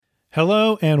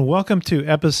Hello, and welcome to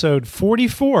episode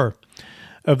 44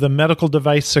 of the Medical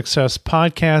Device Success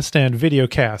podcast and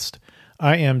videocast.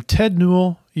 I am Ted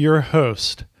Newell, your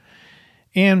host.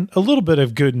 And a little bit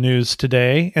of good news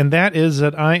today, and that is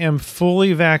that I am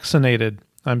fully vaccinated.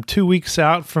 I'm 2 weeks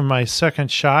out from my second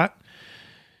shot.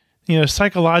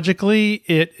 Psychologically,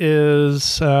 it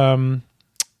is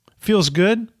feels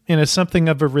good and is something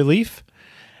of a relief.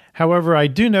 However, I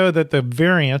do know that the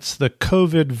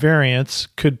COVID variants,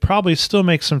 could probably still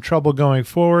make some trouble going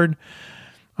forward.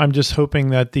 I'm just hoping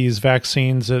that these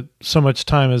vaccines that so much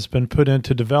time has been put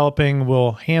into developing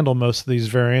will handle most of these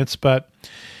variants, but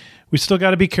we still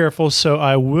got to be careful. So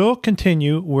I will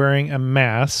continue wearing a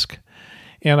mask,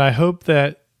 and I hope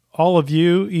that all of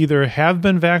you either have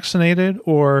been vaccinated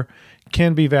or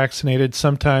can be vaccinated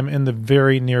sometime in the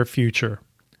very near future.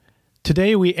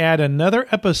 Today, we add another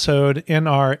episode in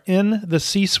our In the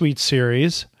C-Suite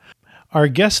series. Our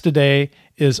guest today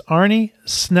is Arnie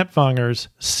Snepvangers,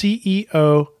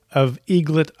 CEO of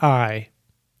Eaglet Eye.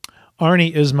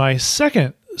 Arnie is my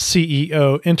second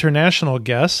CEO international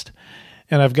guest,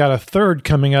 and I've got a third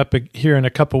coming up here in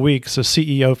a couple weeks, a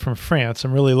CEO from France.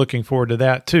 I'm really looking forward to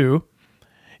that, too.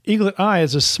 Eaglet Eye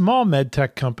is a small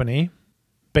medtech company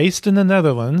based in the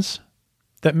Netherlands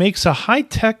that makes a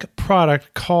high-tech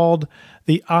product called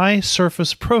the Eye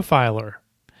Surface Profiler.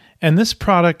 And this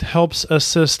product helps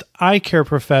assist eye care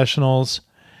professionals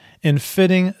in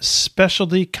fitting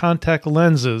specialty contact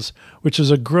lenses, which is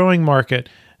a growing market.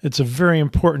 It's a very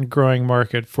important growing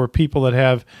market for people that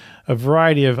have a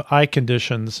variety of eye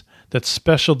conditions that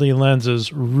specialty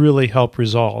lenses really help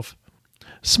resolve.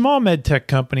 Small medtech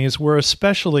companies were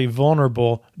especially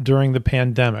vulnerable during the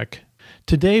pandemic.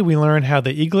 Today, we learn how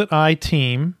the Eaglet Eye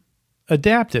team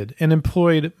adapted and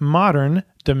employed modern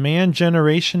demand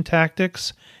generation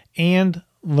tactics and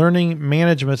learning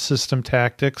management system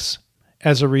tactics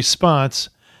as a response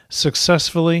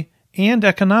successfully and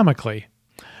economically.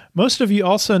 Most of you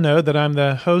also know that I'm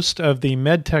the host of the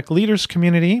MedTech Leaders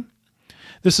community.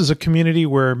 This is a community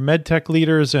where MedTech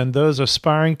leaders and those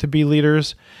aspiring to be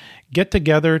leaders get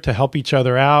together to help each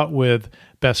other out with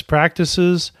best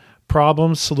practices,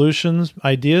 problems, solutions,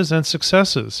 ideas, and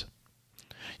successes.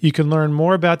 You can learn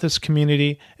more about this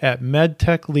community at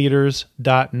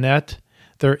medtechleaders.net.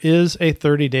 There is a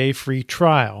 30-day free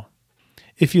trial.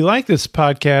 If you like this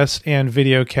podcast and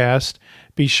videocast,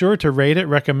 be sure to rate it,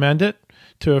 recommend it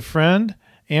to a friend,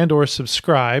 and or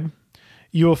subscribe.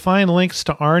 You will find links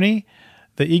to Arnie,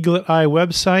 the Eaglet Eye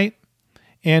website,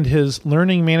 and his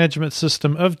learning management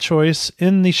system of choice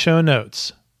in the show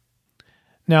notes.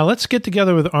 Now let's get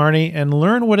together with Arnie and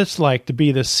learn what it's like to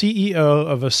be the CEO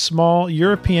of a small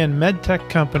European medtech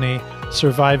company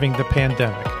surviving the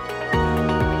pandemic.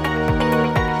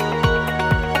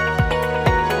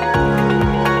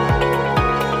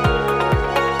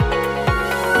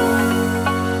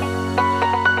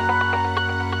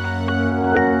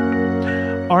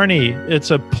 Arnie,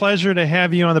 it's a pleasure to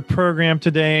have you on the program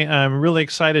today. I'm really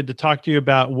excited to talk to you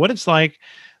about what it's like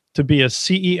to be a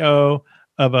CEO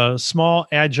of a small,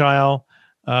 agile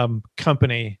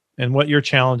company and what your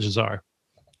challenges are.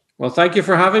 Well, thank you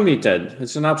for having me, Ted.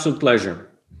 It's an absolute pleasure.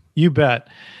 You bet.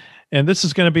 And this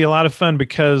is going to be a lot of fun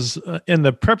because in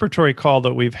the preparatory call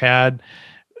that we've had,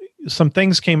 some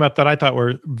things came up that I thought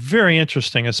were very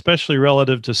interesting, especially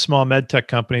relative to small medtech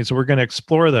companies. So we're going to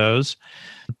explore those.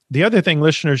 The other thing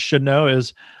listeners should know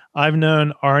is I've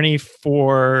known Arnie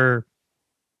for,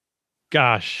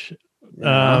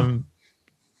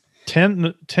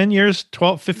 10 years,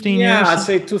 12, 15 years? Yeah, I'd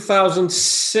say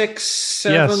 2006,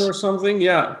 7 or something.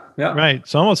 Yeah. Right.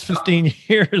 So almost 15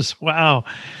 years. Wow.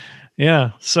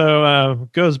 Yeah. So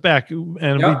goes back.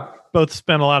 And we both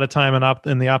spent a lot of time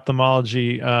in the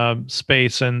ophthalmology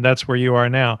space, and that's where you are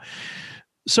now.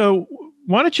 So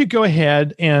why don't you go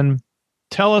ahead and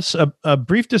tell us a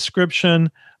brief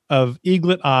description of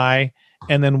Eaglet Eye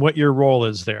and then what your role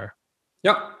is there.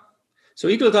 Yeah. So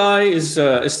Eaglet Eye is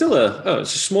still a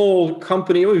small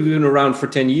company. We've been around for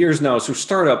 10 years now. So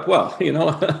startup,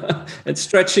 it's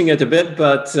stretching it a bit.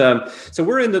 But so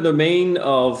we're in the domain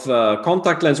of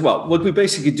contact lens. Well, what we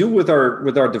basically do with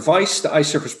our device, the Eye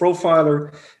Surface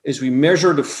Profiler, is we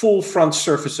measure the full front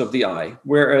surface of the eye,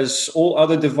 whereas all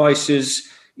other devices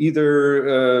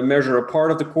either measure a part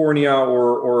of the cornea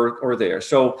or there.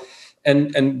 So,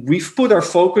 and we've put our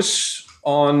focus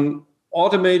on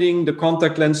automating the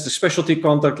contact lens, the specialty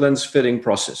contact lens fitting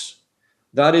process.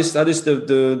 That is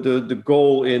the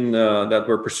goal in that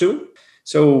we're pursuing.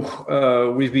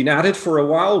 So we've been at it for a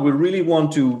while. We really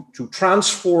want to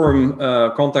transform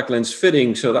contact lens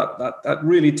fitting. So that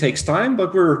really takes time,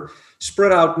 but we're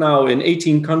spread out now in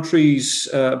 18 countries,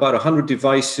 about 100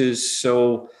 devices.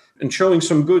 So, and showing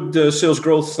some good sales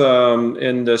growth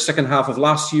in the second half of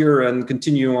last year and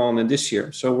continuing on in this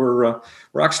year. So we're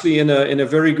actually in a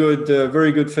very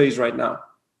good phase right now.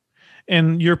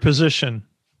 And your position?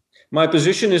 My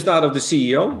position is that of the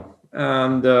CEO,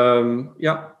 and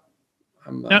yeah.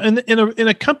 Now, in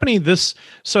a company this,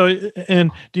 so,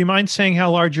 and do you mind saying how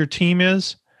large your team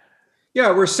is?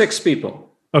 Yeah, we're 6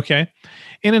 people. Okay.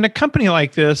 And in a company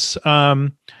like this,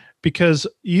 because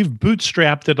you've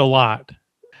bootstrapped it a lot,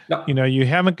 Yeah. you know, you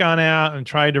haven't gone out and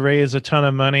tried to raise a ton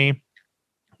of money,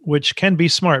 which can be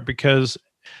smart, because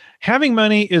having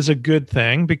money is a good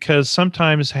thing, because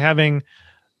sometimes having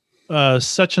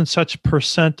such and such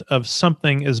percent of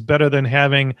something is better than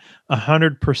having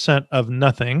 100% of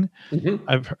nothing.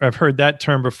 Mm-hmm. I've heard that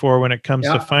term before when it comes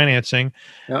Yeah. to financing.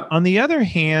 Yeah. On the other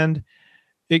hand,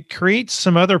 it creates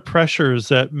some other pressures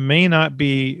that may not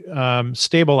be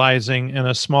stabilizing in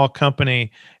a small company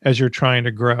as you're trying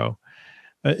to grow.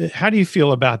 How do you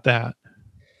feel about that?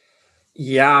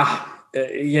 Yeah,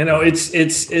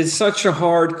 it's such a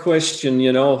hard question.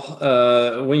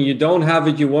 When you don't have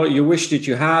it, you wish that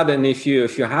you had, and if you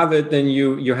have it, then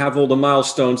you have all the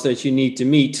milestones that you need to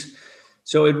meet.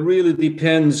 So it really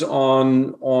depends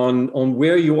on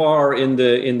where you are in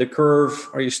the curve.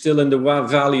 Are you still in the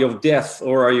valley of death,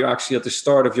 or are you actually at the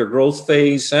start of your growth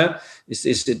phase?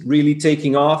 Is it really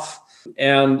taking off?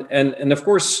 And of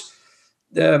course,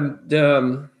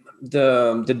 the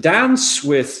dance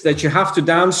with that you have to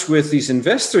dance with these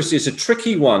investors is a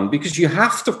tricky one, because you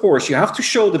have to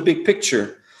show the big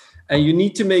picture, and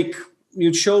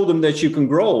you show them that you can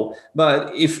grow.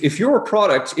 But if you're a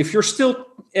product, if you're still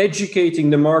educating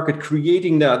the market,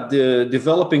 creating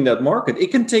developing that market,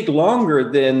 it can take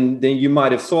longer than you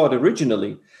might have thought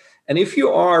originally. And if you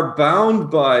are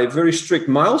bound by very strict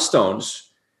milestones,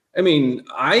 I mean,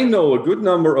 I know a good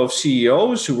number of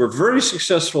CEOs who were very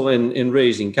successful in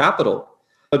raising capital,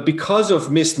 but because of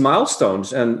missed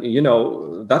milestones, and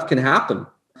that can happen,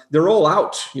 they're all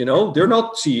out. They're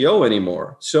not CEO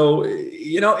anymore. So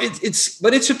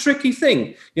it's a tricky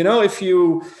thing.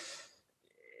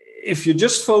 If you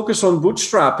just focus on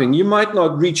bootstrapping, you might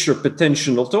not reach your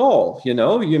potential at all.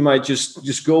 You might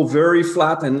just go very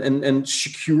flat and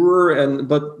secure.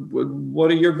 But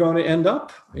what are you going to end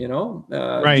up?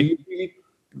 Right. Do you really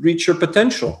reach your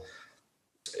potential?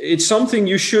 It's something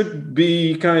you should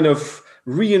be kind of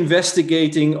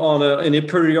reinvestigating in a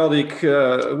periodic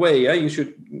way. Yeah? You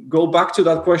should go back to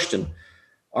that question: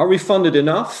 are we funded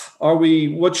enough?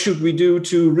 What should we do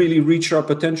to really reach our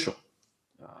potential?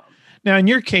 Now, in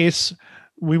your case,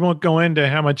 we won't go into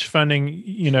how much funding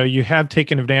you have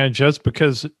taken advantage of,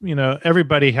 because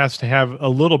everybody has to have a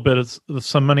little bit of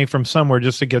some money from somewhere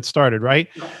just to get started, right?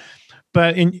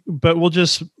 But we'll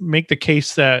just make the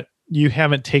case that you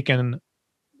haven't taken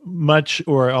much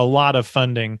or a lot of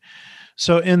funding.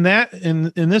 So in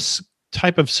this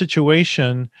type of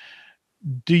situation,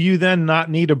 do you then not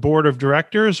need a board of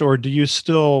directors, or do you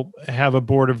still have a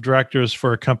board of directors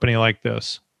for a company like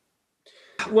this?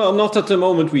 Well, not at the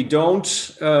moment. We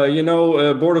don't.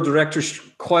 Board of directors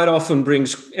quite often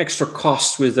brings extra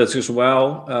costs with us as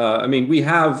well. We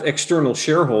have external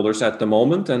shareholders at the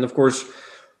moment, and of course,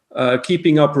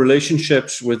 keeping up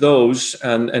relationships with those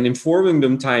and informing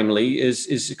them timely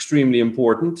is extremely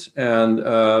important. And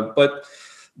but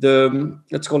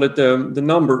let's call it the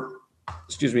number,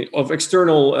 of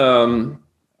external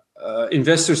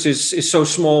investors is so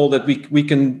small that we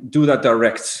can do that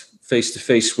direct face to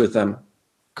face with them.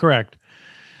 Correct.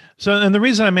 So, and the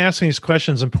reason I'm asking these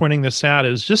questions and pointing this out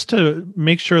is just to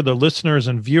make sure the listeners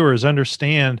and viewers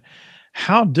understand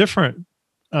how different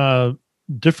companies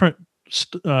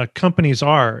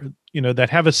are, that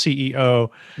have a CEO,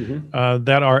 mm-hmm.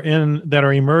 that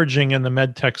are emerging in the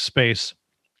med tech space.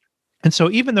 And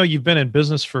so, even though you've been in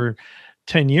business for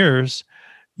 10 years,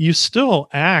 you still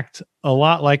act a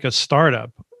lot like a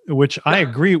startup, which I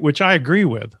agree with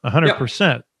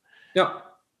 100%. Yeah.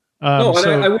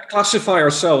 I would classify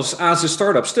ourselves as a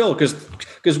startup still,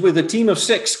 because with a team of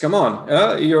 6, come on,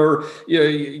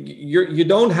 you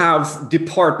don't have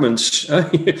departments.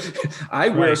 I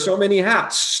wear so many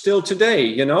hats still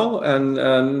today,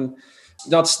 and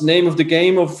that's the name of the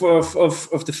game of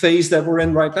the phase that we're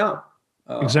in right now.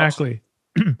 Exactly.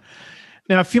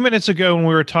 Now, a few minutes ago, when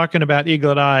we were talking about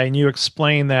Eaglet Eye, and you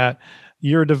explained that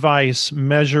your device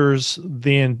measures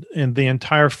the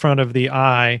entire front of the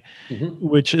eye, mm-hmm.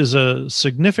 which is a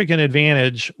significant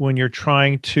advantage when you're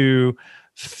trying to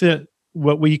fit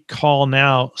what we call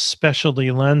now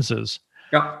specialty lenses.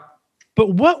 Yeah.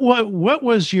 But what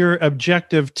was your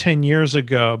objective 10 years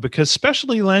ago? Because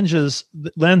specialty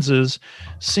lenses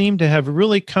seem to have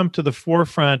really come to the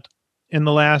forefront in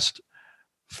the last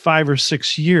 5 or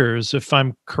 6 years, if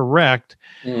I'm correct.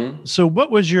 Mm-hmm. So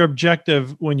what was your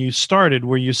objective when you started?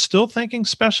 Were you still thinking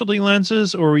specialty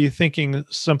lenses, or were you thinking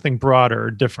something broader or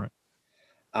different?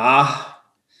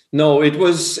 No, it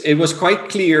was quite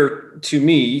clear to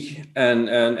me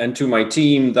and to my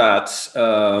team that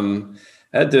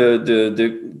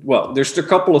there's a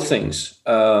couple of things.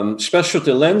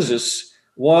 Specialty lenses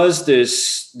was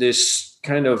this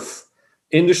kind of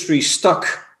industry stuck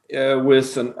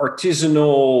with an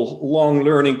artisanal, long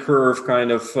learning curve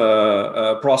kind of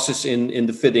process in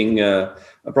the fitting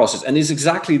process, and it's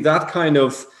exactly that kind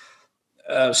of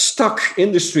stuck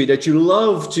industry that you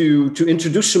love to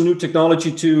introduce some new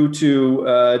technology to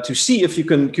see if you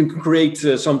can create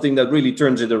something that really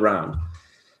turns it around.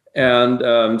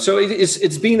 And so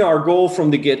it's been our goal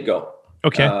from the get-go.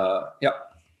 Okay. Yeah.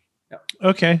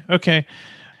 Okay.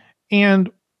 And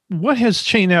what has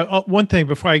changed now? One thing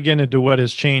before I get into what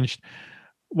has changed,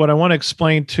 what I want to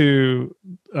explain to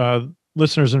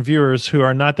listeners and viewers who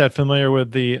are not that familiar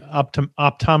with the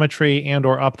optometry and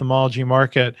or ophthalmology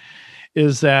market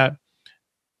is that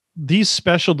these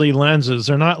specialty lenses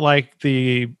are not like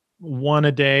the one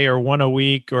a day or one a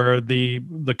week or the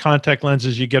contact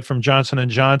lenses you get from Johnson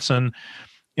 & Johnson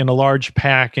in a large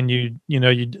pack, and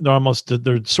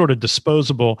they're sort of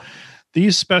disposable.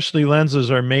 These specialty lenses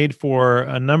are made for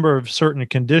a number of certain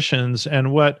conditions,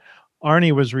 and what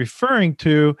Arnie was referring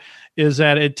to is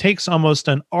that it takes almost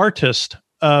an artist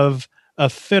of a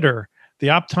fitter. The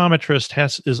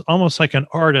optometrist is almost like an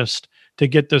artist to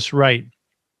get this right,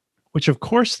 which of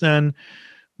course then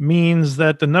means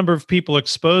that the number of people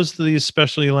exposed to these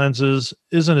specialty lenses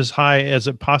isn't as high as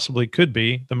it possibly could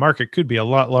be. The market could be a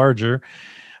lot larger.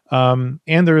 And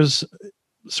there's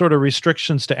sort of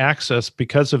restrictions to access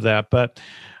because of that. But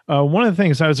one of the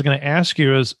things I was going to ask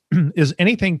you is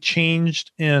anything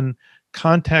changed in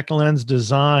contact lens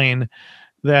design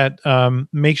that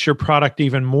makes your product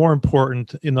even more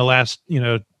important in the last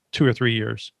 2 or 3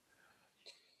 years?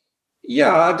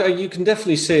 Yeah, you can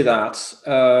definitely say that.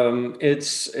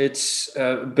 It's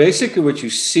basically what you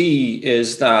see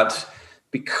is that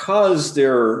because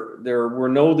there were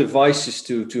no devices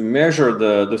to measure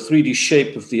the 3D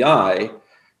shape of the eye,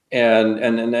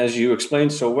 and as you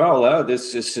explained so well,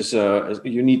 this is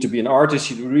you need to be an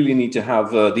artist. You really need to have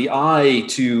the eye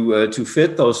to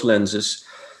fit those lenses.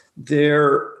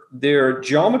 Their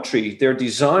geometry, their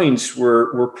designs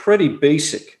were pretty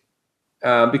basic.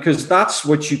 Because that's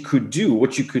what you could do,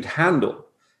 what you could handle.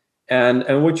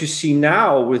 And what you see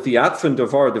now with the advent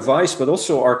of our device, but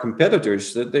also our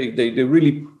competitors, that they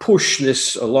really push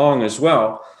this along as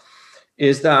well,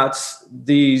 is that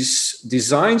these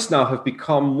designs now have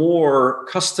become more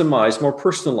customized, more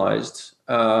personalized,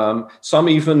 some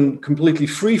even completely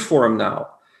freeform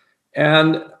now.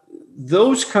 And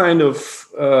those kind of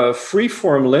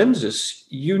freeform lenses,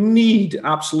 you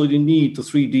absolutely need the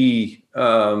 3D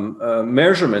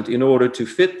measurement in order to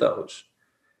fit those.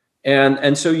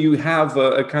 And so you have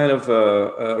a kind of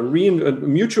a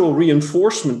mutual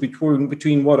reinforcement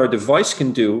between what our device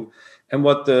can do and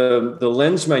what the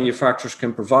lens manufacturers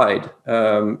can provide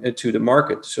to the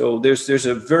market. So there's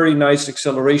a very nice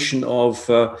acceleration of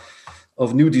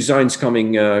new designs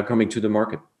coming to the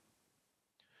market.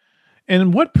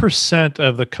 And what percent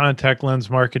of the contact lens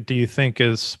market do you think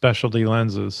is specialty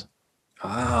lenses?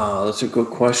 That's a good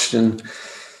question.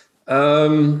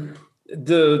 The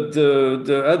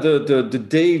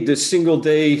single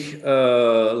day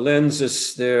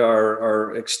lenses, they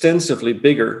are extensively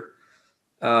bigger.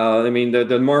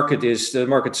 The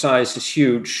market size is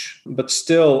huge, but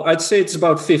still, I'd say it's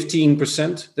about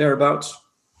 15% thereabouts.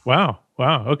 Wow.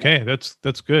 Okay,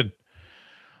 that's good.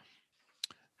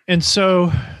 And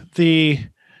so I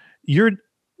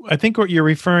think what you're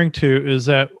referring to is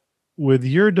that with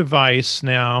your device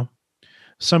now,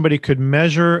 somebody could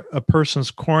measure a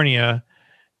person's cornea,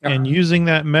 and using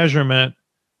that measurement,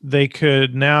 they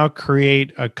could now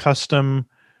create a custom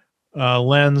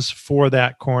lens for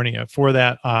that cornea, for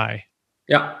that eye.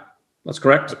 Yeah, that's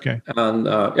correct. Okay. And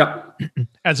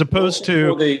as opposed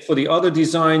to for the other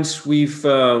designs, we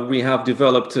have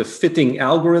developed fitting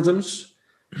algorithms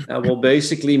that will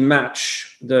basically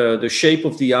match the shape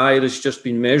of the eye that's just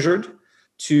been measured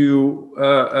to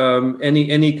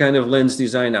any kind of lens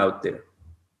design out there.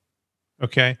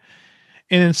 Okay.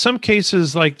 And in some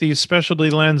cases, like these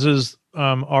specialty lenses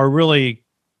are really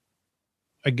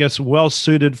I guess, well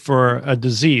suited for a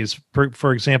disease,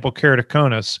 for example,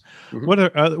 keratoconus.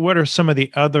 Mhm. What are some of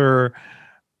the other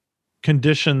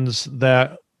conditions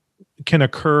that can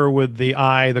occur with the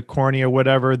eye, the cornea,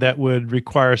 whatever, that would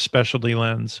require a specialty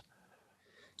lens?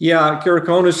 Yeah,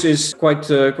 keratoconus is quite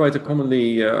a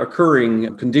commonly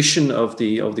occurring condition of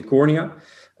the cornea.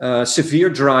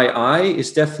 Severe dry eye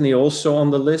is definitely also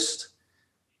on the list,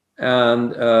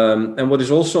 and what is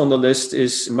also on the list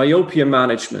is myopia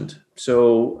management.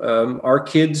 So our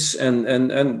kids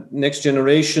and next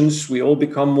generations, we all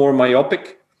become more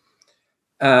myopic,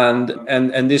 and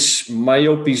this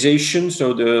myopization,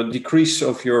 so the decrease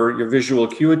of your visual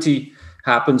acuity,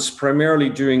 happens primarily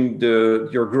during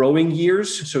your growing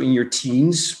years, so in your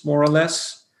teens, more or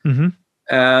less. Mm-hmm.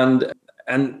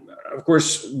 And of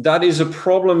course, that is a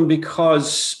problem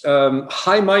because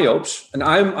high myopes, and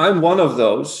I'm one of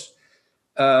those.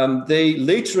 They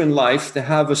later in life they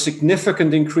have a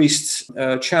significant increased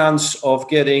chance of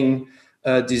getting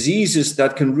diseases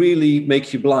that can really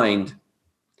make you blind.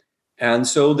 And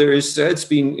so it's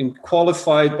been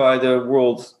qualified by the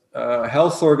World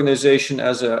Health Organization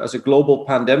as a global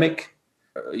pandemic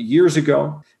years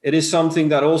ago. It is something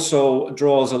that also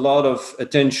draws a lot of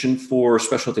attention for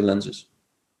specialty lenses.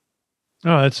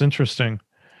 Oh, that's interesting.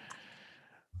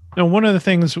 Now, one of the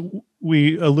things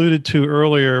we alluded to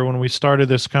earlier when we started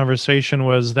this conversation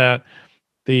was that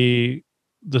the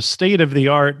state of the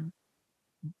art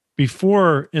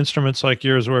before instruments like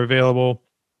yours were available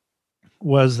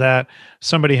was that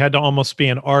somebody had to almost be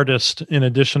an artist in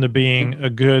addition to being a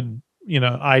good,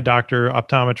 eye doctor,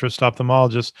 optometrist,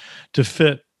 ophthalmologist to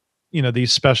fit,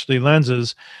 these specialty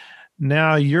lenses.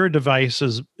 Now your device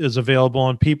is available,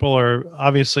 and people are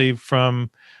obviously,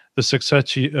 from the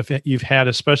success you've had,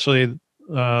 especially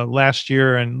last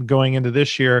year and going into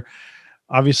this year,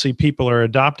 obviously people are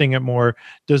adopting it more.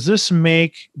 Does this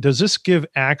give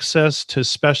access to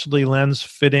specialty lens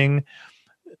fitting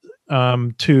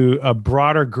to a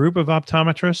broader group of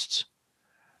optometrists?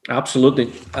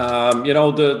 Absolutely.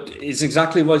 It's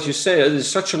exactly what you say. It's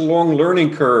such a long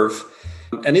learning curve.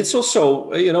 And it's also,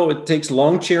 it takes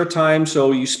long chair time.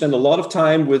 So you spend a lot of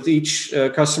time with each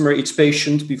customer, each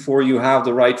patient before you have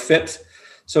the right fit.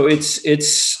 So it's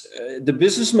the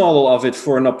business model of it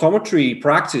for an optometry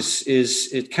practice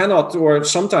it cannot, or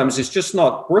sometimes it's just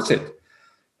not worth it.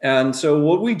 And so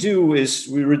what we do is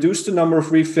we reduce the number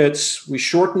of refits, we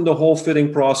shorten the whole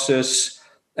fitting process,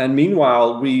 and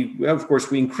meanwhile we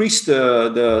increase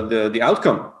the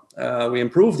outcome. We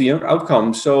improve the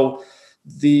outcome. So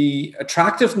the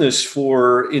attractiveness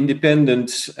for independent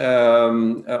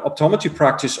optometry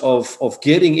practice of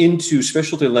getting into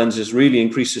specialty lenses really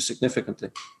increases significantly.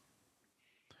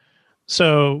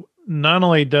 So not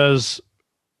only does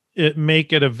it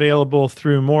make it available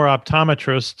through more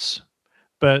optometrists,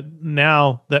 but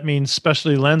now that means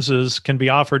specialty lenses can be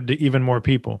offered to even more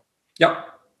people. Yeah,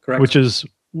 correct.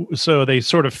 So they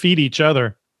sort of feed each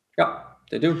other. Yeah,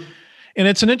 they do. And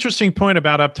it's an interesting point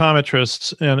about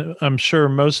optometrists, and I'm sure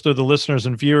most of the listeners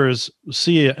and viewers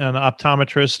see an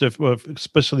optometrist,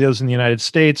 especially those in the United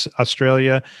States,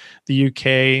 Australia, the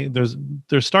UK.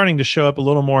 They're starting to show up a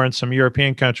little more in some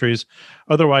European countries.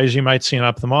 Otherwise, you might see an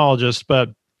ophthalmologist,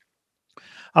 but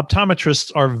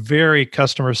optometrists are very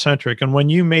customer centric. And when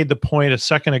you made the point a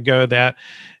second ago that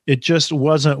it just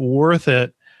wasn't worth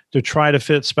it to try to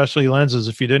fit specialty lenses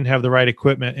if you didn't have the right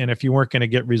equipment and if you weren't going to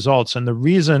get results. And the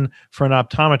reason for an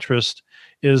optometrist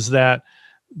is that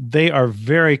they are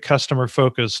very customer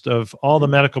focused. Of all the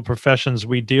medical professions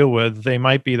we deal with, they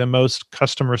might be the most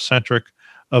customer centric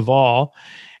of all.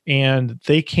 And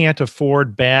they can't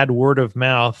afford bad word of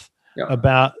mouth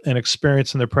about an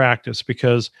experience in their practice,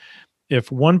 because if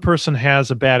one person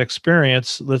has a bad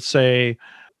experience, let's say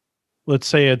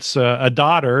it's a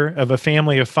daughter of a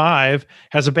family of 5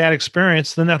 has a bad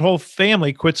experience, then that whole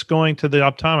family quits going to the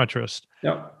optometrist.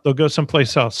 Yeah. They'll go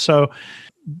someplace else. So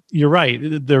you're right.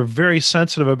 They're very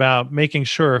sensitive about making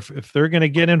sure if they're going to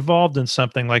get involved in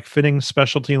something like fitting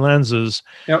specialty lenses,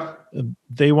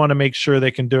 they want to make sure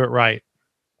they can do it right.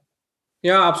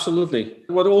 Yeah, absolutely.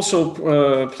 What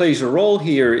also plays a role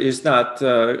here is that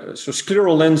so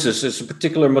scleral lenses is a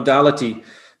particular modality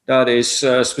that is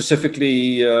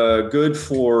specifically good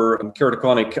for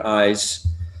keratoconic eyes.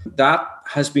 That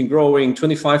has been growing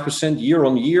 25% year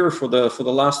on year for the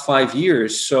last 5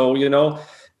 years. So,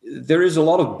 there is a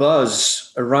lot of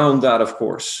buzz around that, of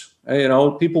course.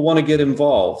 People want to get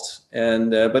involved.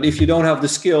 But if you don't have the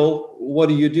skill, what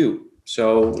do you do?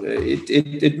 So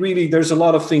it really, there's a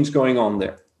lot of things going on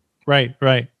there. Right.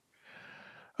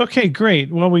 Okay,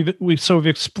 great. Well, we've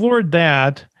explored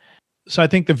that. So I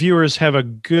think the viewers have a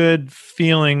good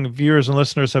feeling, viewers and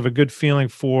listeners have a good feeling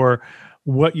for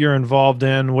what you're involved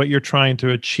in, what you're trying to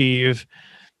achieve.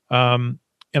 And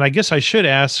I guess I should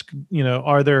ask,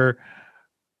 are there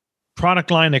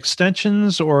product line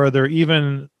extensions, or are there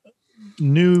even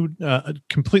new,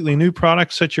 completely new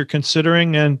products that you're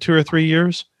considering in 2 or 3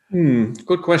 years?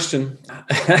 Good question.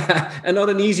 And not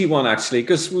an easy one, actually,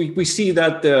 because we see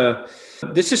that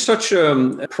this is such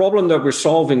a problem that we're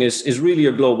solving is really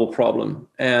a global problem.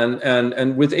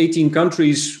 And with 18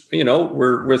 countries,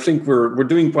 we're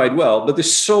doing quite well, but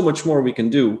there's so much more we can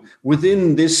do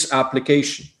within this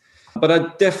application. But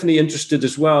I'm definitely interested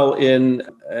as well in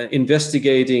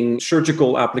investigating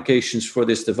surgical applications for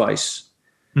this device.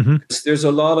 Mm-hmm. There's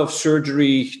a lot of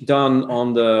surgery done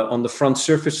on the front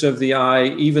surface of the eye,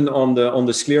 even on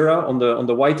the sclera, on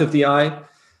the white of the eye.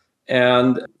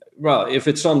 And well, if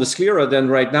it's on the sclera, then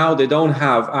right now they don't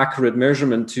have accurate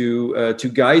measurement to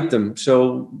guide them.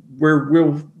 So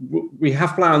we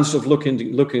have plans of looking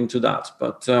into that.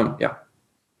 But yeah.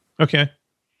 Okay.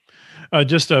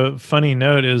 Just a funny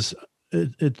note is,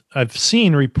 I've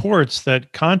seen reports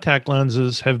that contact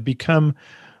lenses have become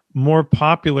more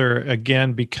popular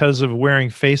again because of wearing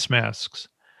face masks.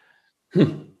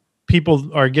 People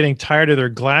are getting tired of their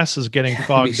glasses getting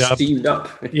fogged up. Steamed up.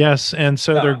 Yes, and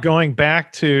so they're going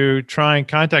back to trying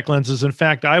contact lenses. In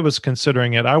fact, I was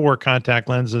considering it. I wore contact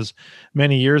lenses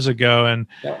many years ago, and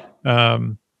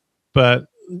but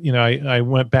I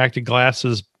went back to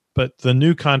glasses. But the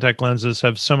new contact lenses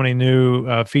have so many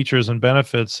new features and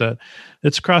benefits that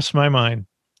it's crossed my mind.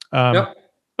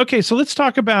 Okay, so let's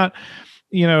talk about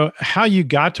how you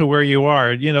got to where you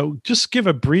are. Just give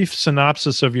a brief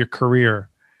synopsis of your career.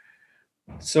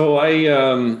 So I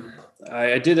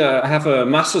have a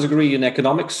master's degree in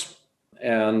economics,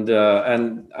 and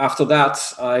after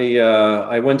that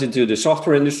I went into the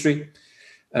software industry.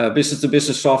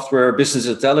 Business-to-business software, business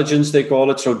intelligence, they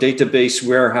call it. So database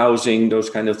warehousing, those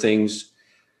kind of things.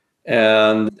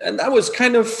 And that was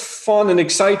kind of fun and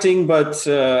exciting. But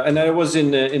and I was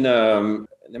in an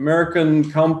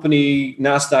American company,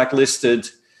 NASDAQ listed,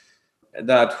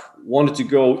 that wanted to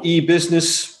go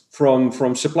e-business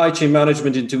from supply chain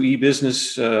management into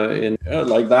e-business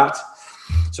like that.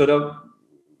 So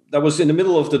that was in the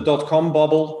middle of the .com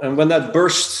bubble. And when that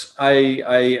burst,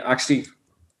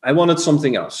 I wanted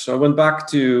something else. So I went back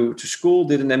to school,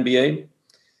 did an MBA,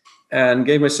 and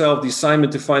gave myself the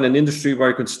assignment to find an industry where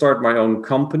I could start my own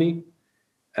company,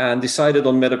 and decided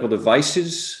on medical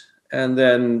devices. And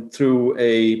then through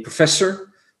a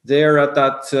professor there at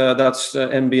that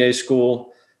MBA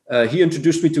school, he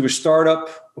introduced me to a startup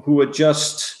who had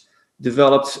just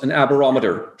developed an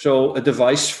aberrometer, so a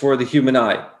device for the human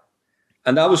eye.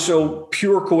 And that was so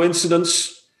pure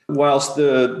coincidence. Whilst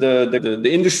the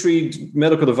industry,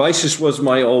 medical devices, was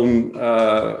my own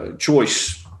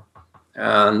choice,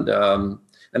 and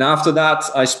after that,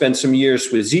 I spent some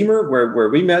years with Ziemer, where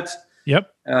we met.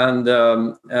 Yep. And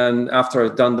after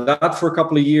I'd done that for a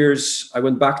couple of years, I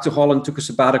went back to Holland, took a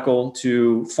sabbatical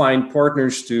to find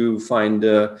partners to found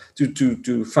a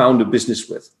business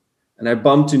with, and I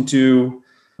bumped into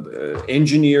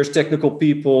engineers, technical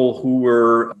people who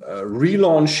were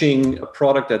relaunching a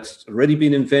product that's already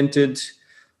been invented,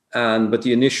 but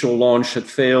the initial launch had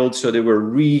failed. So they were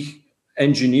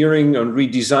re-engineering and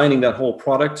redesigning that whole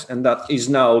product. And that is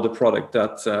now the product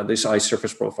that this eye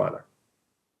surface profiler.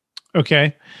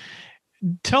 Okay.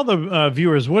 Tell the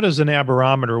viewers, what is an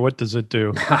aberrometer? What does it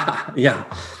do? Yeah.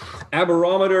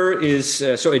 Aberrometer is,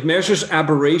 so it measures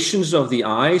aberrations of the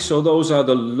eye. So those are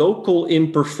the local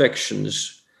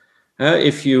imperfections.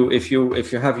 If you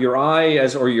have your eye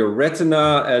or your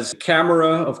retina as a camera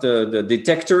of the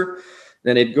detector,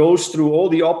 then it goes through all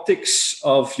the optics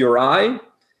of your eye,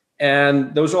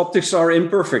 and those optics are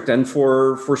imperfect. And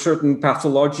for certain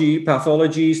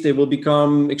pathologies, they will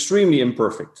become extremely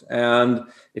imperfect. And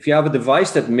if you have a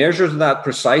device that measures that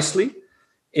precisely,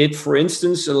 it, for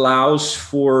instance, allows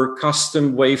for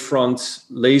custom wavefront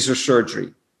laser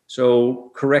surgery,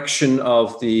 so correction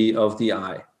of the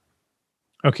eye.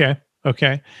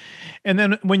 Okay. And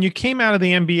then when you came out of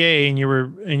the MBA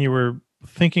and you were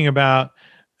thinking about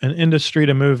an industry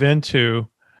to move into,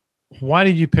 why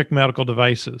did you pick medical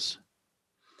devices?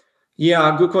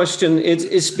 Yeah, good question.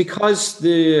 It's because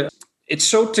it's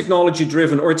so technology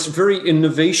driven, or it's very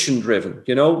innovation driven.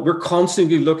 We're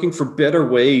constantly looking for better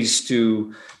ways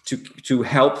to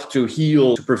help, to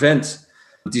heal, to prevent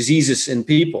diseases in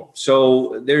people.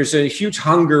 So there's a huge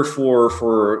hunger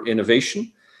for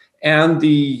innovation. And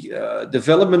the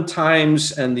development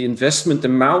times and the investment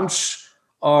amounts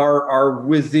are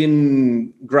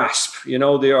within grasp.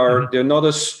 They're not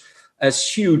as as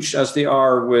huge as they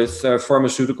are with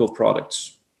pharmaceutical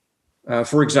products,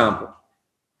 for example.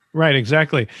 Right,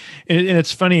 exactly. And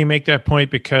it's funny you make that point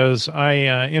because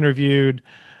I interviewed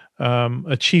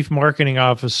a chief marketing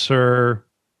officer,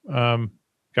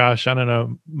 gosh, I don't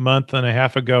know, month and a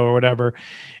half ago or whatever.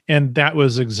 And that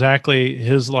was exactly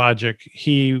his logic.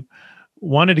 He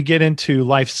wanted to get into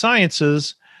life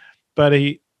sciences, but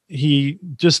he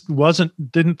just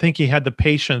didn't think he had the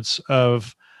patience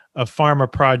of a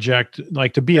pharma project,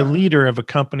 like to be a leader of a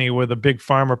company with a big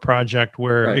pharma project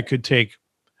where Right. it could take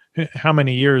how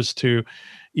many years to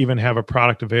even have a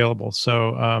product available.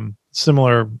 So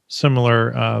similar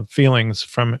feelings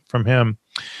from him.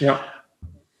 Yeah.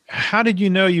 How did you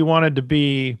know you wanted to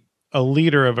be a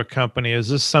leader of a company? Is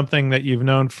this something that you've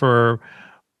known for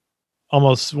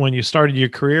almost when you started your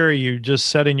career? You just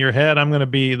said in your head, I'm going to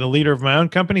be the leader of my own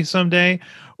company someday?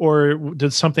 Or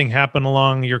did something happen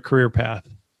along your career path?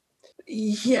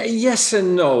 Yeah, yes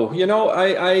and no.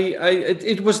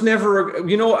 It was never.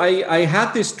 I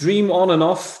had this dream on and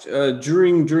off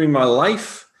during my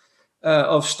life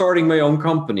of starting my own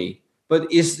company.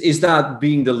 But is that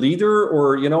being the leader,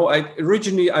 or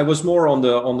originally I was more on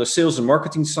the sales and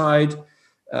marketing side.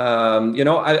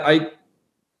 I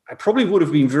probably would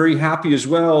have been very happy as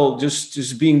well,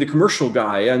 just being the commercial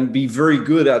guy and be very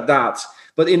good at that.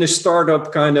 But in a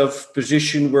startup kind of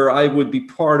position where I would be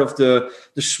part of the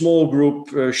small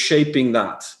group shaping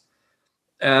that.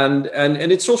 And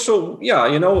it's also,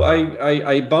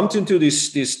 I bumped into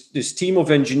this team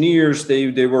of engineers.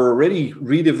 They were already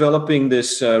redeveloping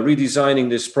redesigning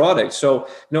this product. So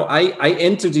I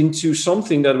entered into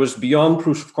something that was beyond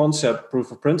proof of concept, proof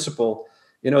of principle.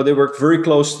 They worked very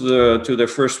close to their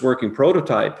first working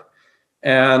prototype.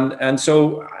 And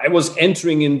so I was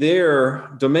entering in their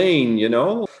domain,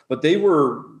 but they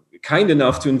were kind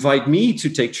enough to invite me to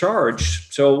take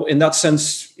charge. So in that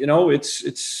sense,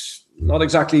 it's not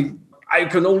exactly, I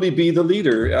can only be the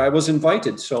leader. I was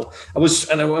invited. So I was,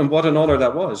 and what an honor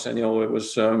that was. And, it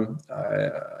was,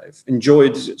 I've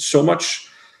enjoyed so much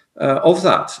of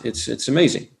that. It's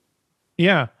amazing.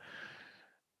 Yeah.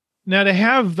 Now to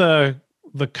have the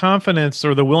confidence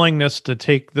or the willingness to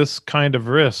take this kind of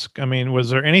risk. I mean, was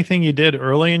there anything you did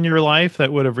early in your life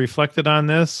that would have reflected on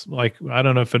this? Like, I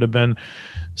don't know if it had been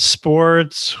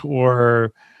sports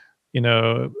or,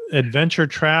 adventure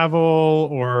travel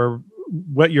or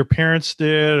what your parents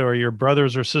did or your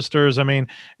brothers or sisters. I mean,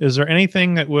 is there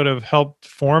anything that would have helped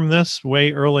form this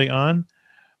way early on?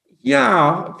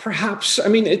 Yeah, perhaps. I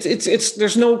mean, it's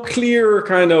there's no clear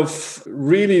kind of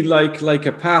really like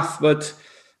a path, but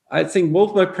I think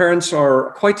both my parents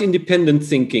are quite independent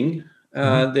thinking.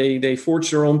 They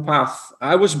forged their own path.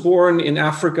 I was born in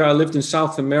Africa. I lived in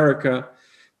South America.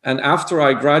 And after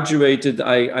I graduated,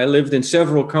 I lived in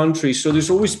several countries. So there's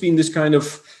always been this kind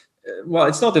of,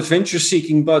 it's not adventure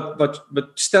seeking, but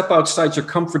step outside your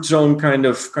comfort zone kind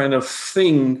of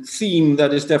theme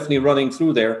that is definitely running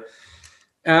through there.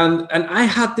 And I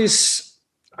had this,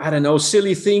 I don't know,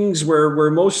 silly things where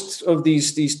most of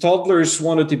these toddlers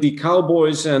wanted to be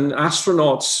cowboys and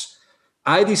astronauts.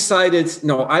 I decided,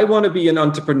 no, I want to be an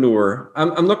entrepreneur.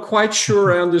 I'm not quite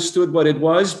sure I understood what it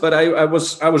was, but I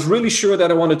was really sure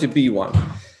that I wanted to be one.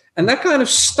 And that kind of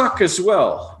stuck as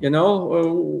well, is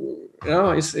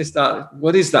that,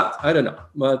 what is that? I don't know.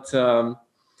 But,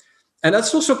 and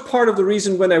that's also part of the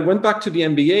reason when I went back to the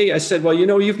MBA, I said, well,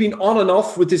 you've been on and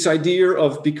off with this idea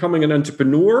of becoming an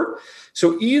entrepreneur.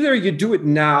 So either you do it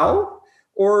now,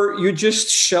 or you just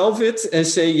shelve it and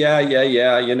say, yeah,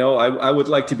 I would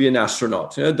like to be an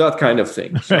astronaut, that kind of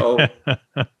thing. So,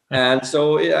 and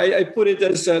so I put it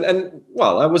as,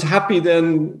 I was happy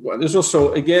then. Well, there's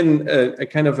also, again, a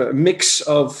kind of a mix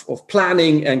of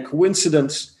planning and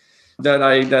coincidence that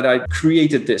I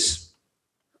created this.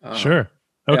 Sure.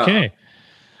 Okay. Yeah.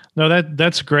 No,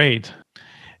 that's great.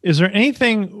 Is there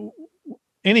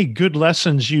any good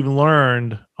lessons you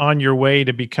learned on your way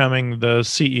to becoming the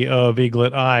CEO of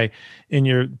Eaglet Eye in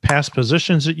your past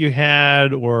positions that you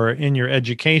had or in your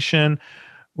education?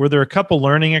 Were there a couple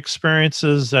learning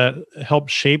experiences that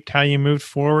helped shape how you moved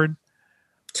forward?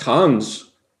 Tons.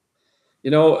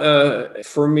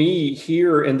 For me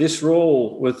here in this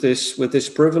role with this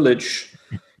privilege,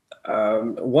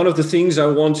 one of the things I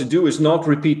want to do is not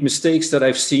repeat mistakes that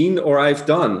I've seen or I've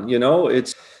done. You're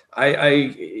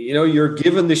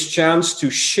given this chance to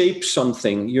shape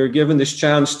something. You're given this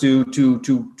chance to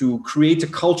create a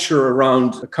culture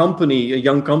around a company, a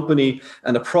young company,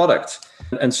 and a product.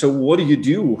 And so, what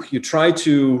do? You try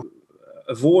to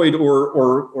avoid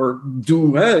or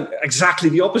do exactly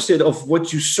the opposite of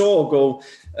what you saw go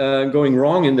going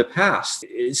wrong in the past.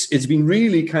 It's been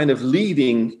really kind of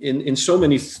leading in so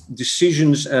many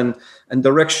decisions and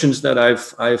directions that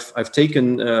I've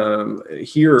taken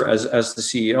here as the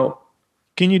CEO.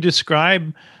 Can you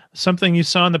describe something you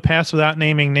saw in the past without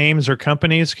naming names or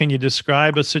companies? Can you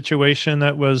describe a situation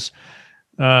that was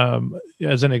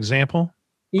as an example?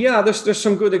 Yeah, there's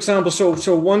some good examples.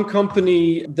 So one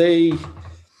company, they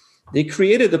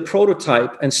created a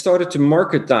prototype and started to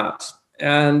market that.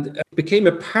 And it became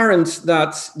apparent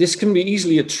that this can be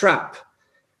easily a trap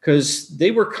because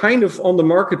they were kind of on the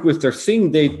market with their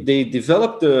thing. They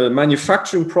developed the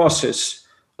manufacturing process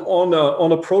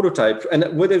on a prototype.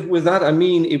 And with that, I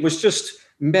mean, it was just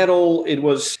metal. It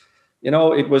was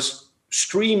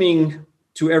screaming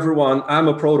to everyone, I'm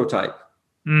a prototype.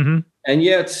 Mm-hmm. And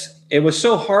yet it was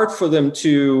so hard for them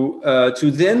to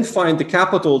then find the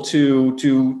capital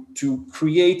to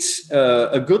create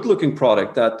a good-looking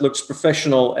product that looks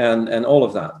professional and all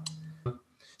of that.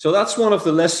 So that's one of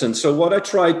the lessons. So what I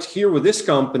tried here with this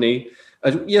company,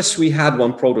 yes, we had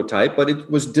one prototype, but it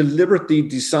was deliberately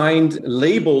designed,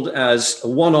 labeled as a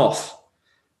one-off.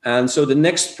 And so the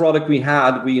next product we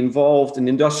involved an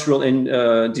industrial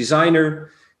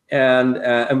designer,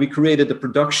 and we created the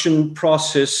production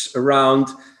process around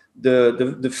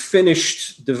the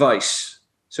finished device,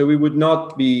 so we would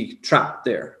not be trapped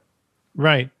there.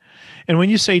 Right. And when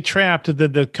you say trapped,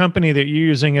 the company that you're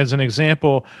using as an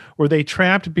example, were they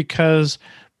trapped because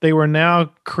they were now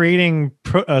creating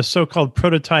a so-called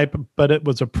prototype, but it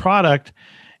was a product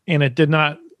and it did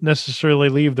not necessarily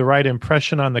leave the right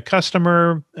impression on the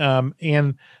customer,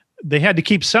 and they had to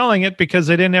keep selling it because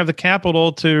they didn't have the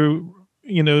capital to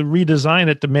redesign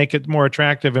it to make it more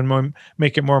attractive and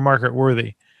make it more market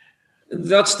worthy?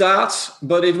 That's that,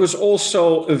 but it was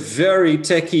also a very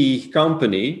techy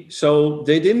company, so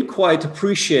they didn't quite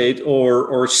appreciate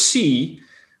or see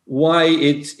why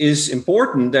it is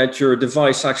important that your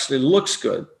device actually looks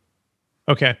good.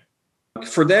 Okay.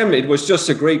 For them, it was just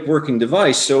a great working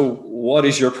device. So what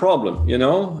is your problem?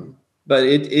 But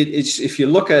it's if you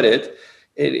look at it,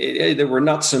 there were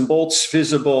nuts and bolts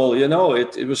visible.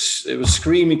 It was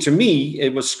screaming to me.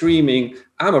 It was screaming,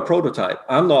 I'm a prototype.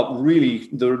 I'm not really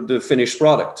the finished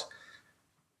product.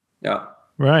 Yeah.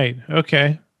 Right.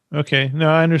 Okay. No,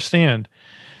 I understand.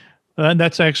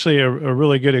 That's actually a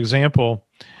really good example.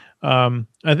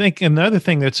 I think another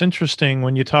thing that's interesting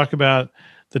when you talk about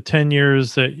the 10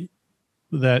 years that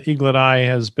Eaglet Eye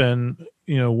has been,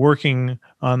 working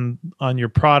on your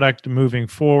product moving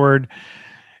forward,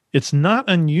 it's not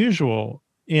unusual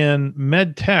in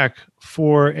med tech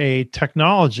for a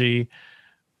technology,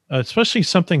 especially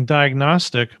something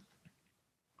diagnostic,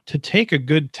 to take a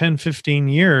good 10, 15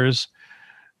 years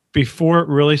before it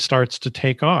really starts to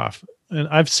take off. And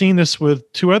I've seen this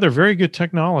with two other very good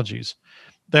technologies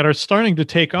that are starting to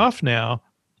take off now,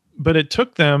 but it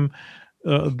took them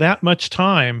that much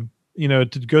time, to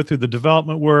go through the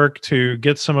development work, to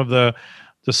get some of the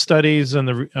studies and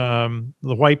the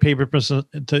white papers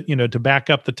to back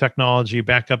up the technology,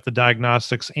 back up the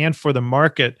diagnostics, and for the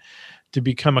market to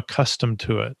become accustomed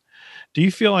to it. Do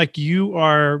you feel like you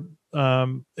are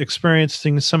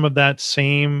experiencing some of that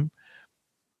same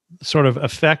sort of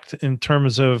effect in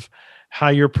terms of how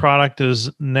your product is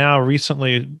now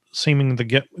recently seeming to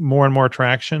get more and more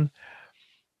traction?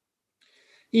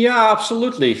 Yeah,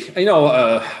 absolutely.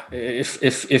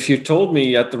 If you told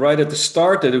me at the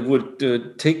start that it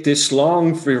would take this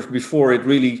long before it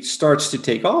really starts to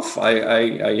take off,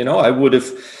 I would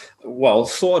have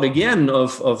thought again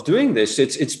of doing this.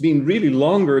 It's been really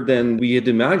longer than we had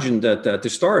imagined at the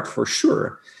start, for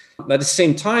sure. But at the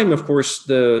same time, of course,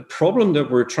 the problem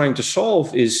that we're trying to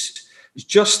solve is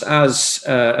just as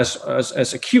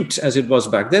acute as it was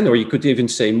back then, or you could even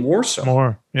say more so.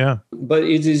 More, yeah. But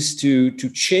it is to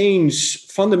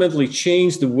fundamentally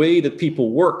change the way that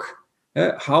people work,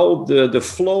 how the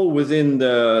flow within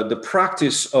the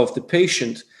practice of the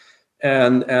patient,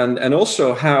 and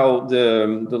also how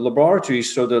the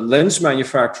laboratories, so the lens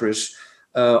manufacturers,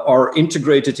 are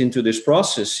integrated into this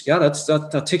process. Yeah,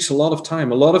 that takes a lot of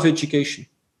time, a lot of education.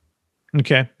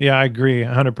 Okay, yeah, I agree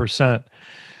 100%.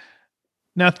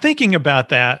 Now, thinking about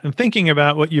that and thinking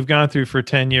about what you've gone through for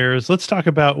 10 years, let's talk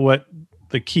about what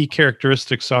the key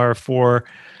characteristics are for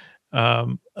a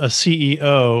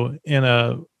CEO in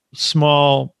a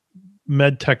small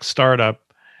med tech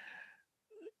startup.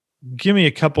 Give me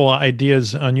a couple of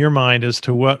ideas on your mind as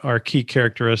to what are key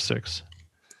characteristics.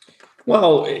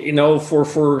 Well,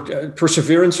 for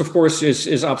perseverance, of course,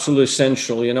 is absolutely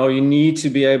essential. You need to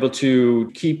be able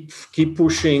to keep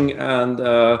pushing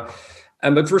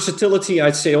And but versatility,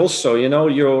 I'd say also,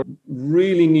 you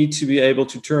really need to be able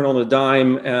to turn on a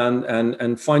dime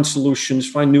and find solutions,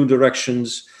 find new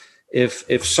directions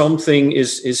if something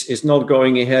is not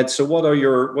going ahead. So what are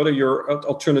your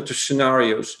alternative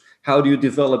scenarios? How do you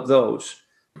develop those?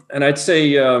 And I'd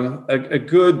say a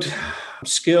good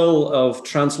skill of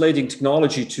translating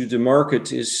technology to the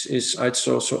market is I'd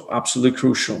say also absolutely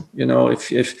crucial.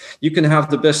 If you can have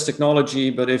the best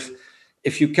technology, but if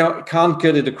you can't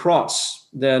get it across,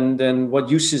 then what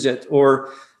use is it? Or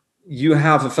you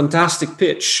have a fantastic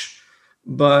pitch,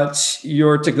 but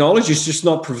your technology is just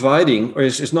not providing or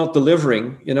is not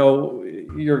delivering,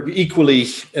 you're equally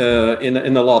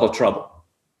in a lot of trouble.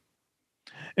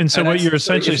 And so what you're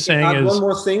essentially saying is... One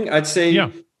more thing, I'd say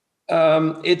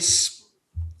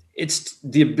it's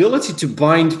the ability to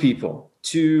bind people,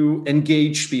 to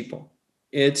engage people.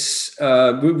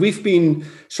 We've been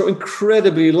so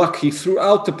incredibly lucky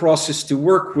throughout the process to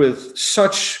work with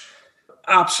such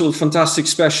absolute fantastic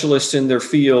specialists in their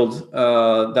field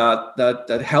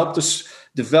that helped us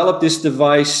develop this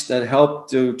device, that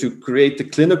helped to create the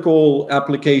clinical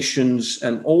applications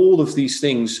and all of these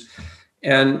things.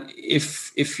 And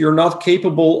if you're not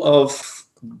capable of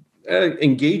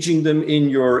engaging them in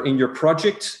your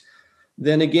project,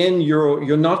 then again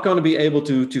you're not going to be able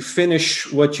to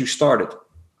finish what you started.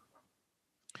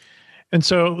 And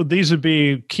so these would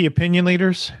be key opinion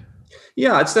leaders?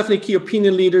 Yeah, it's definitely key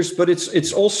opinion leaders, but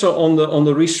it's also on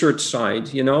the research side.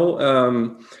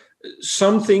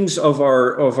 Some things of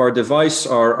our device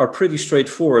are pretty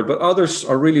straightforward, but others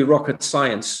are really rocket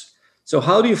science. So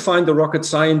how do you find the rocket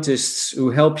scientists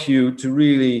who help you to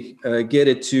really get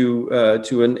it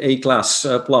to an A-class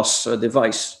plus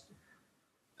device?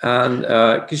 And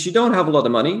because you don't have a lot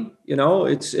of money,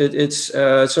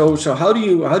 so how do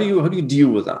you deal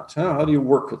with that? How do you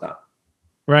work with that?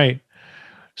 Right.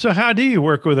 So how do you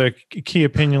work with a key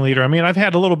opinion leader? I mean, I've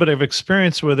had a little bit of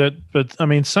experience with it, but I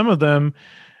mean, some of them,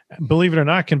 believe it or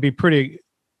not, can be pretty,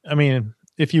 I mean,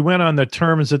 if you went on the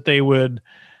terms that they would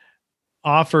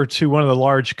offer to one of the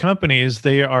large companies,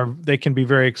 they can be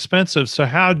very expensive. So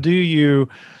how do you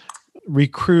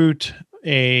recruit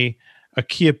a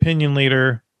key opinion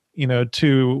leader,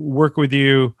 to work with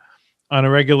you on a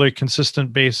regular,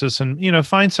 consistent basis, and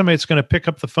find somebody that's going to pick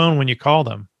up the phone when you call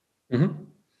them? Mm-hmm.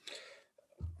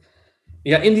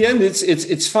 Yeah, in the end,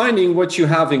 it's finding what you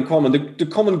have in common, the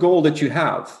common goal that you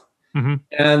have. Mm-hmm.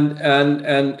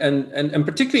 And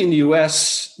particularly in the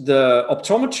US, the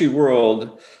optometry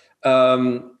world,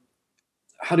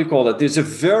 how do you call it? There's a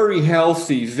very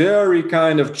healthy, very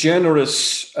kind of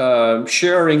generous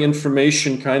sharing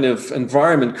information kind of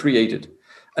environment created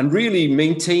and really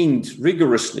maintained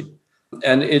rigorously.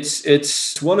 And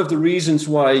it's one of the reasons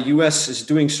why US is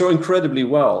doing so incredibly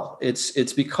well.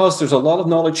 It's because there's a lot of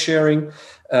knowledge sharing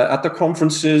at the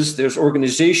conferences. There's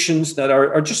organizations that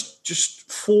are just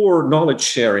for knowledge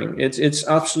sharing. It's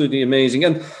absolutely amazing.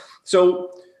 And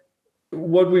so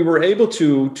what we were able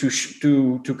to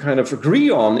kind of agree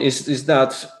on is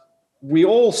that we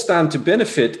all stand to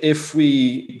benefit if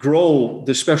we grow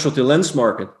the specialty lens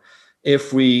market.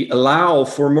 If we allow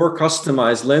for more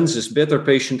customized lenses, better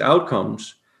patient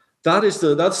outcomes, that's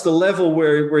the level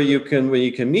where you can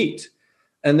meet.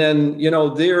 And then you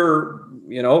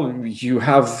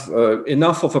have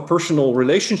enough of a personal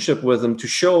relationship with them to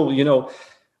show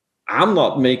I'm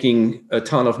not making a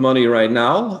ton of money right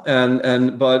now,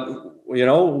 but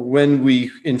when we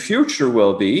in future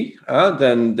will be,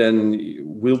 then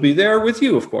we'll be there with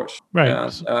you, of course.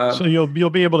 Right. So you'll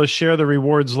be able to share the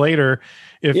rewards later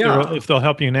if they'll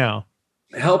help you now.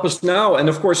 Help us now, and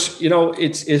of course,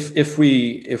 it's if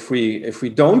we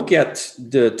don't get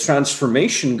the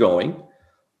transformation going,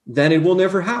 then it will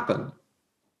never happen.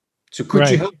 So could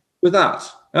you help with that?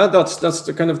 That's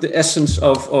the kind of the essence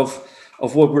of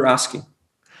what we're asking.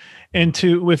 And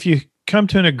if you come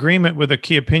to an agreement with a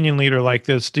key opinion leader like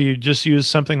this, do you just use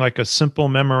something like a simple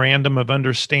memorandum of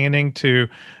understanding to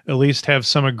at least have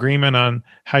some agreement on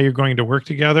how you're going to work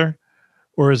together?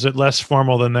 Or is it less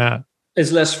formal than that?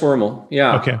 It's less formal.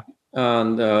 Yeah. Okay.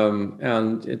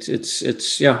 And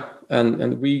it's yeah.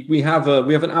 And we have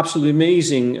an absolutely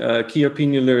amazing key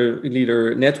opinion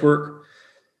leader network.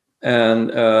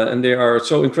 And they are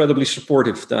so incredibly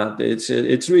supportive that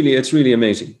it's really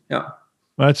amazing. Yeah.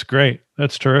 That's great.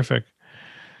 That's terrific.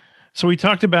 So we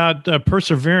talked about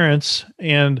perseverance,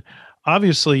 and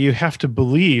obviously you have to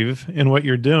believe in what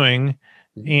you're doing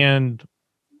and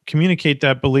communicate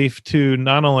that belief to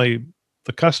not only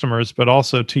the customers, but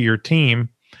also to your team,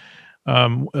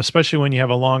 especially when you have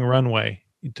a long runway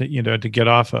to get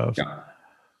off of. Yeah.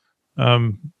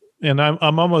 And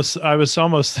I was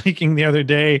almost thinking the other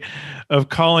day of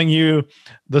calling you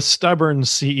the stubborn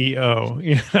CEO,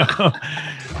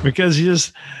 because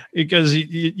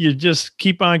you just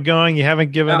keep on going. You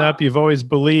haven't given Yeah. up. You've always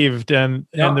believed. And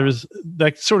Yeah. there's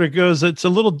that sort of goes, it's a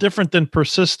little different than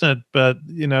persistent, but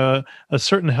a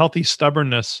certain healthy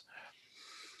stubbornness.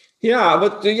 Yeah,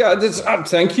 but yeah,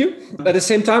 thank you. At the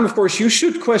same time, of course, you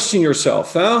should question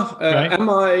yourself. Huh?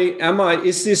 Right.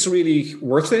 Is this really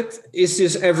worth it? Is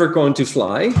this ever going to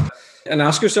fly? And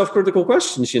ask yourself critical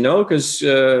questions, because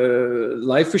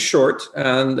life is short,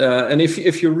 and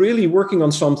if you're really working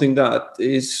on something that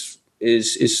is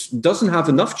doesn't have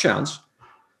enough chance,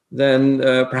 then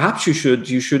perhaps you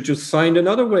should just find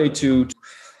another way to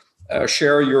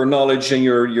share your knowledge and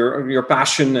your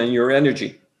passion and your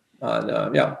energy.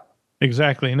 Yeah.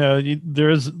 Exactly. No,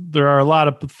 there are a lot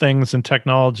of things and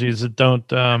technologies that don't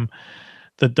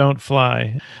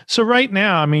fly. So right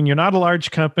now, I mean, you're not a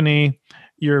large company.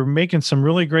 You're making some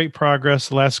really great progress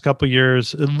the last couple of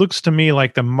years. It looks to me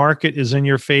like the market is in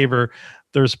your favor.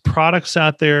 There's products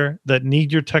out there that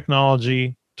need your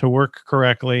technology to work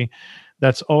correctly.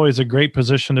 That's always a great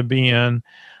position to be in.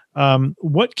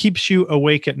 What keeps you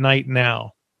awake at night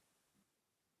now?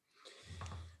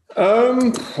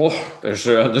 Well, there's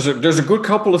a good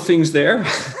couple of things there.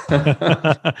 Things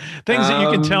that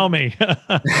you can tell me.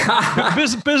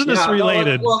 Business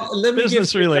related. Let me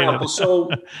business give you an related. example. So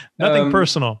nothing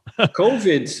personal.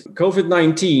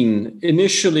 COVID-19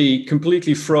 initially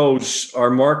completely froze our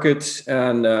market,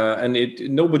 and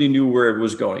nobody knew where it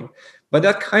was going. But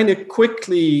that kind of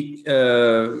quickly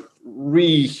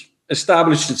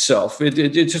re-established itself.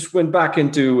 It just went back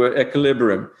into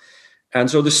equilibrium. And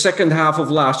so the second half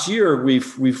of last year,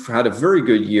 we've had a very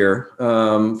good year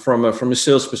from a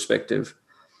sales perspective.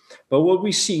 But what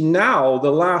we see now,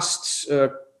 the last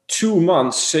 2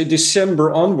 months, say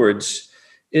December onwards,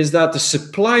 is that the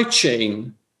supply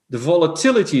chain, the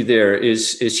volatility there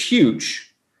is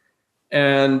huge.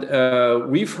 And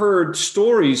we've heard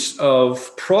stories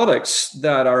of products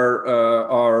that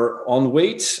are on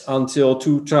wait until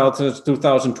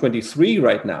 2023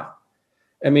 right now.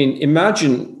 I mean,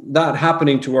 imagine that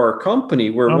happening to our company,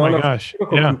 where one of the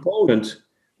critical components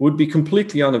would be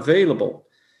completely unavailable,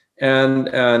 and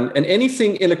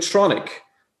anything electronic,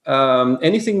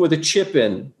 anything with a chip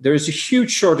in. There is a huge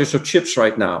shortage of chips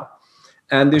right now,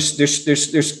 and there's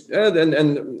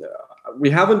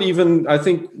we haven't even. I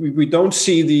think we don't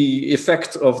see the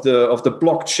effect of the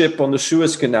blocked chip on the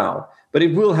Suez Canal, but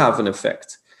it will have an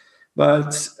effect.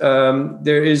 But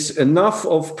there is enough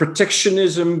of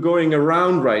protectionism going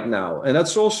around right now, and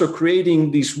that's also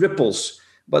creating these ripples.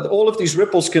 But all of these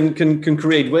ripples can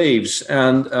create waves,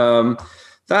 and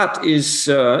that's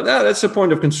a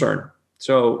point of concern.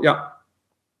 So yeah,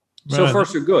 so far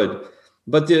so good.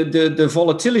 But the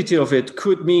volatility of it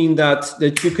could mean that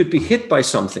you could be hit by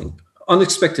something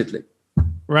unexpectedly.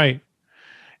 Right.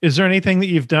 Is there anything that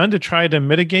you've done to try to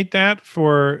mitigate that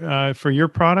for your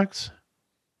products?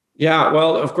 Yeah,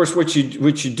 well, of course, what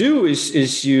you do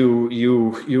is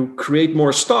you create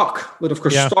more stock, but of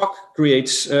course, stock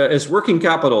creates as working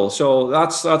capital. So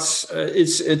that's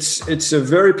it's a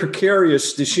very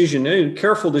precarious decision, a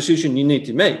careful decision you need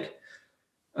to make.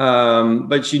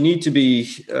 But you need to be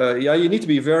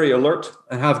very alert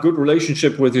and have good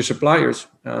relationship with your suppliers.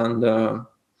 And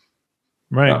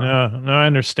right, no, I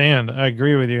understand. I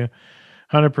agree with you,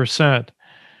 100%.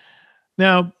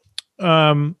 Now,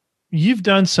 you've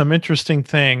done some interesting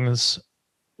things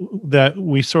that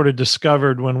we sort of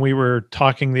discovered when we were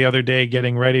talking the other day,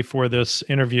 getting ready for this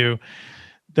interview,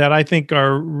 that I think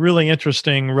are really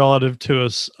interesting relative to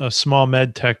a small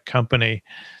med tech company.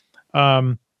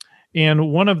 And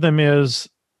one of them is,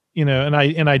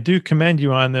 and I do commend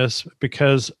you on this,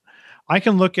 because I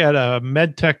can look at a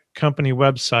med tech company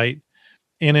website,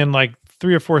 and in like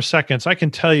 3 or 4 seconds, I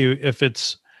can tell you if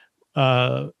it's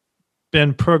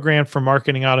been programmed for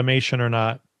marketing automation or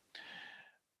not.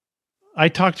 I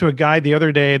talked to a guy the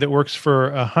other day that works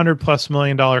for $100+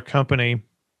 million company.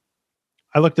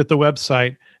 I looked at the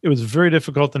website. It was very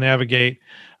difficult to navigate.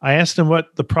 I asked him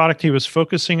what the product he was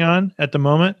focusing on at the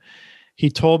moment. He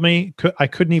told me I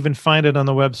couldn't even find it on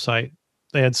the website.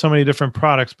 They had so many different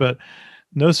products, but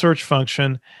no search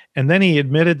function. And then he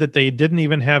admitted that they didn't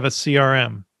even have a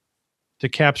CRM to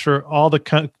capture all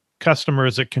the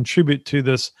customers that contribute to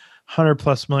this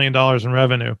 $100+ million in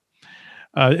revenue.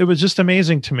 It was just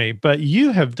amazing to me. But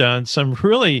you have done some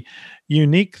really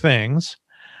unique things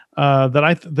that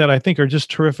I think are just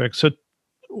terrific. So,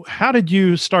 how did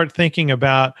you start thinking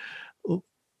about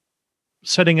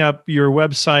setting up your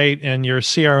website and your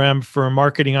CRM for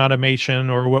marketing automation,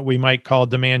 or what we might call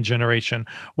demand generation.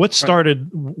 What started,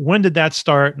 when did that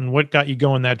start, and what got you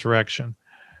going that direction?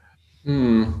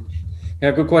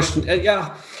 Yeah, good question.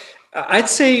 Yeah, I'd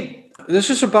say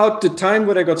this is about the time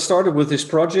when I got started with this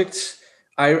project.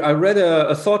 I read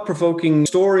a thought-provoking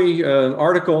story, an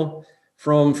article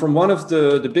from one of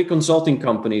the big consulting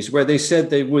companies, where they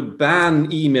said they would ban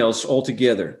emails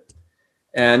altogether.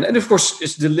 And of course,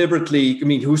 it's deliberately, I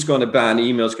mean, who's going to ban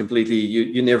emails completely?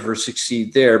 You never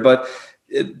succeed there. But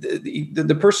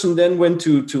the person then went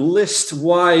to list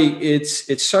why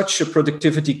it's such a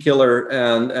productivity killer,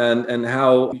 and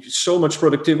how so much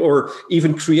productive or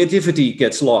even creativity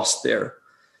gets lost there.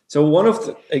 So one of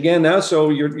the, again, now, so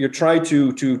you're trying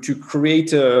to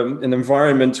create an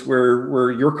environment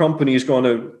where your company is going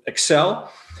to excel.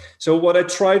 So what I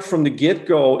tried from the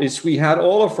get-go is we had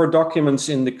all of our documents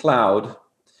in the cloud.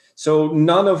 So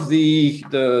none of the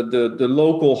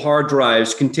local hard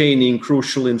drives containing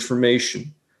crucial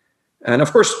information. And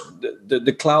of course,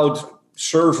 the cloud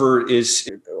server is,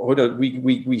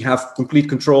 we have complete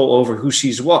control over who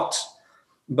sees what.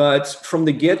 But from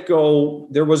the get-go,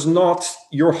 there was not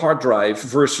your hard drive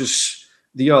versus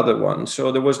the other one. So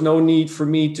there was no need for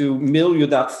me to mail you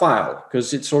that file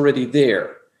because it's already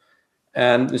there.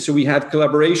 And so we had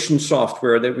collaboration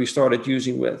software that we started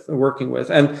working with.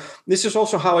 And this is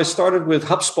also how I started with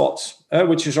HubSpot,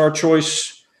 which is our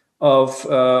choice of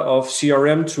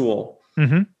CRM tool.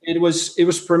 Mm-hmm. It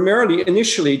was primarily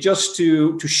initially just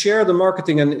to share the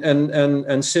marketing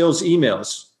and sales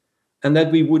emails, and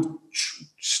that we would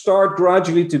start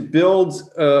gradually to build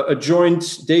a joint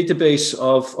database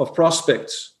of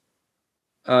prospects.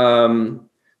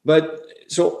 But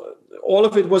so all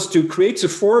of it was to create a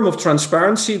form of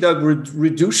transparency that would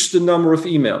reduce the number of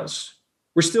emails.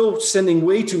 We're still sending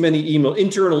way too many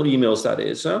internal emails, that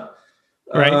is.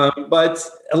 Right. But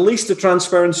at least the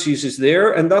transparency is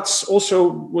there. And that's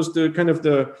also was the kind of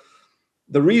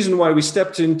the reason why we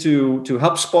stepped into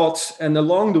HubSpot. And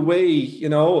along the way,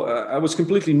 I was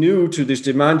completely new to this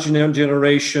demand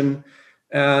generation.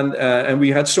 And we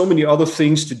had so many other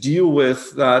things to deal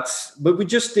with but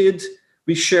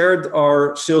we shared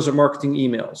our sales and marketing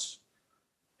emails.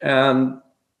 And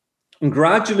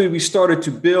gradually we started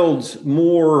to build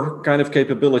more kind of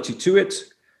capability to it.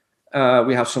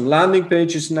 We have some landing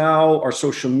pages now. Our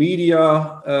social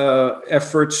media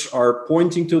efforts are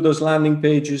pointing to those landing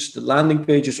pages. The landing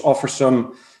pages offer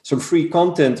some free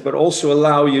content, but also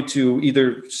allow you to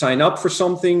either sign up for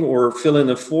something or fill in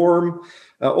a form.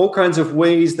 All kinds of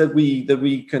ways that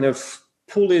we kind of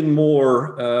pull in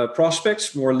more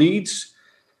prospects, more leads.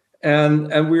 And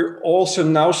we're also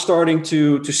now starting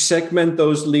to segment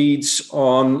those leads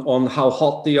on how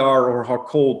hot they are or how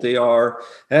cold they are.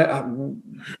 At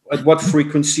what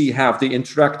frequency have they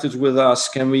interacted with us?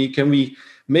 Can we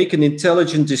make an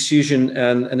intelligent decision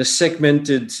and a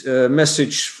segmented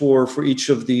message for each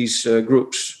of these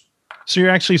groups? So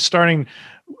you're actually starting.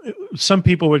 Some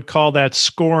people would call that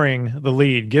scoring the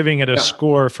lead, giving it a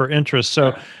score for interest.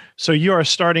 So you are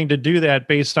starting to do that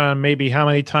based on maybe how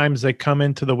many times they come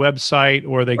into the website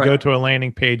or they go to a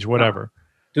landing page, whatever.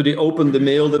 Do they open the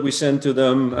mail that we send to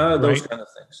them? Those kind of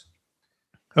things.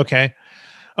 Okay.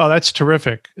 Oh, that's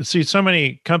terrific. See, so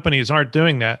many companies aren't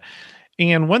doing that.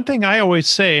 And one thing I always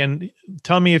say, and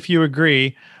tell me if you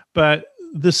agree, but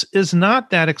this is not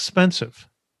that expensive.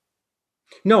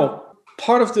 No.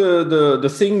 Part of the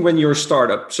thing when you're a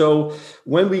startup. So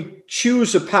when we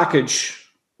choose a package,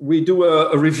 we do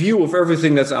a review of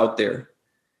everything that's out there.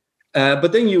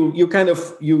 But then you kind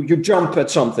of jump at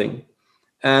something.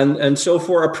 And so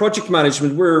for our project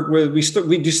management,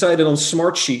 we decided on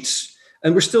Smartsheets,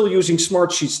 and we're still using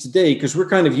Smartsheets today because we're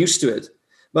kind of used to it.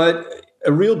 But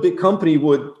a real big company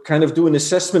would kind of do an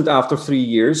assessment after 3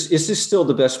 years. Is this still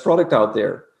the best product out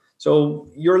there? So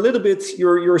you're a little bit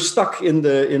you're stuck in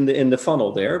the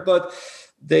funnel there, but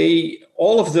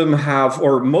all of them have,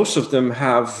 or most of them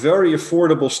have, very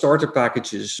affordable starter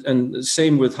packages, and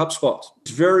same with HubSpot.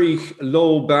 It's very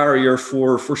low barrier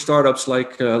for startups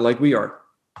like we are.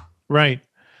 Right.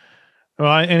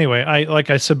 Well, anyway, like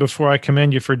I said before, I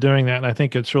commend you for doing that, and I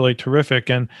think it's really terrific.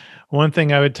 And one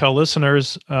thing I would tell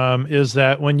listeners is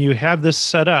that when you have this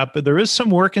set up, there is some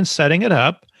work in setting it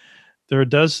up. There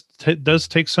does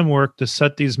take some work to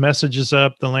set these messages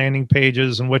up, the landing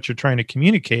pages, and what you're trying to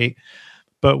communicate.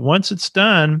 But once it's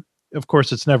done, of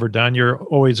course, it's never done. You're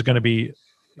always going to be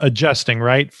adjusting,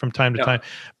 right, from time to time.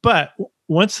 But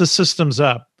once the system's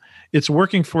up, it's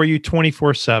working for you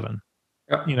 24/7.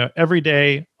 Every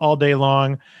day, all day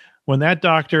long. When that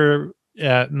doctor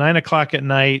at 9:00 at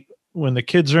night, when the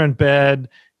kids are in bed,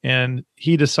 and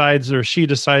he decides or she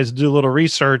decides to do a little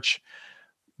research,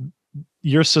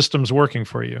 your system's working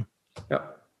for you. Yeah.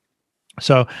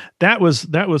 So that was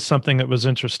something that was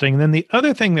interesting. And then the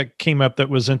other thing that came up that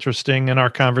was interesting in our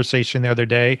conversation the other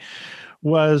day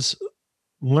was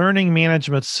learning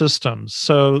management systems.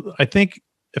 So I think,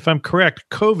 if I'm correct,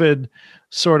 COVID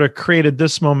sort of created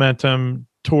this momentum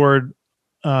toward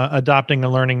adopting a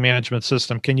learning management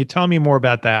system. Can you tell me more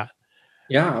about that?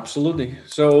 Yeah, absolutely.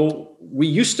 So we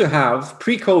used to have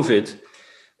pre-COVID,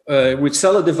 we'd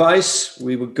sell a device,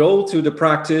 we would go to the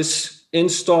practice,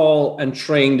 install and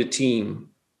train the team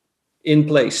in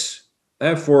place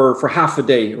for half a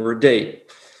day or a day.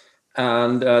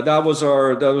 And that was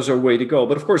our way to go.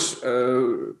 But of course,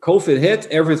 COVID hit,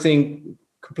 everything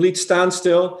complete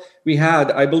standstill. We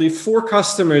had, I believe, 4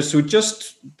 customers who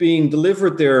just being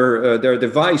delivered their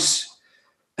device.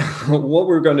 What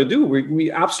we're going to do?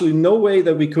 We absolutely no way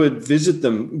that we could visit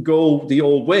them, go the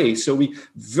old way. So we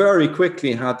very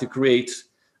quickly had to create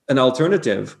an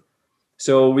alternative.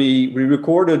 So we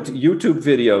recorded YouTube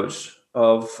videos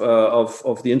of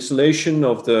the installation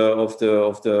of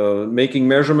the making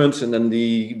measurements and then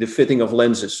the fitting of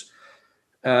lenses,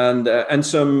 and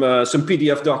some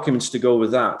PDF documents to go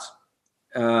with that,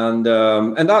 and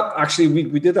that actually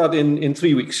we did that in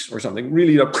 3 weeks or something,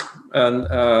 really,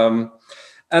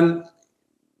 and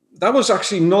that was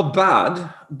actually not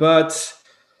bad, but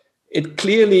it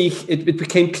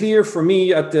became clear for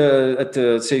me at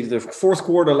the say the fourth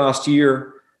quarter last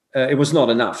year, it was not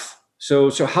enough.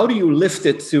 So how do you lift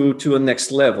it to a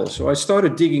next level? So I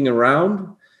started digging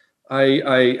around.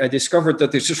 I discovered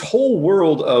that there's this whole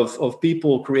world of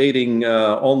people creating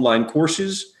online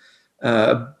courses.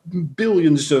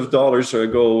 Billions of dollars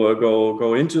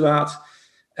go into that,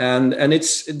 and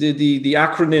it's the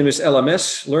acronym is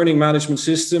LMS, Learning Management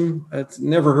System. I'd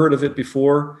never heard of it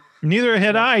before. Neither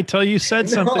had I till you said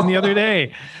something the other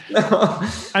day. No.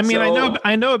 I mean,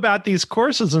 I know about these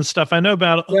courses and stuff. I know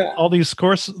about all these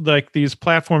courses, like these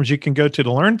platforms you can go to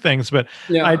learn things, but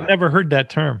I'd never heard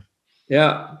that term.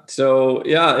 Yeah. So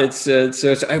it's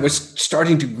I was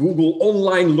starting to Google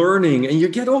online learning, and you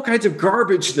get all kinds of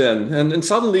garbage then. And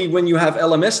suddenly when you have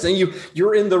LMS, then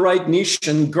you're in the right niche,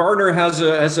 and Gartner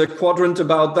has a quadrant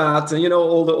about that, and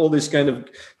all this kind of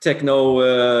techno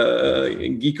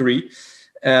geekery.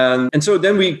 And so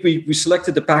then we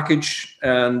selected the package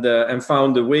and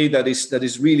found a way that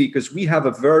is really, because we have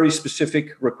a very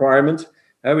specific requirement.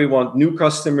 We want new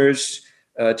customers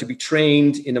to be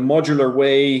trained in a modular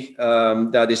way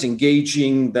that is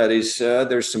engaging, that is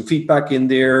there's some feedback in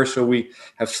there. So we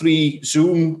have 3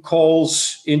 Zoom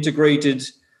calls integrated,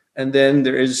 and then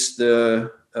there is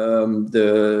the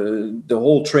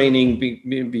whole training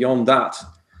beyond that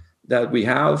we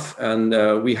have.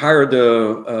 And we hired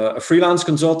a freelance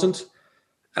consultant,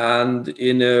 and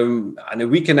in a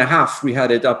week and a half we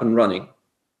had it up and running.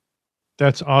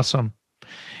 That's awesome.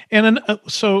 And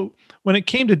so when it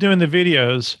came to doing the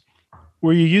videos,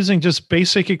 were you using just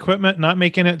basic equipment, not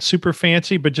making it super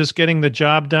fancy, but just getting the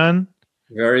job done?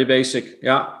 Very basic.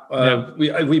 Yeah.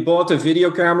 We bought a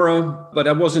video camera, but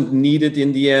that wasn't needed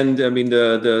in the end. I mean,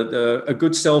 a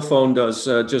good cell phone does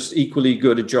just equally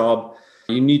good a job.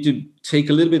 You need to take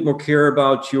a little bit more care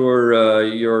about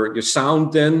your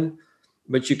sound then,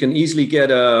 but you can easily get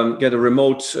a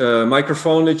remote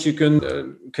microphone that you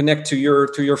can connect to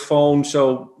your phone.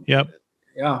 So yeah,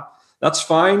 that's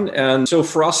fine. And so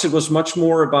for us, it was much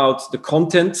more about the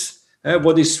content.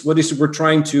 What is we're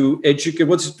trying to educate?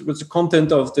 What's the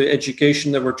content of the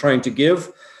education that we're trying to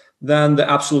give, than the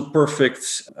absolute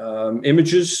perfect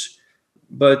images.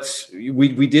 But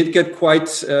we did get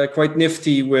quite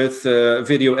nifty with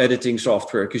video editing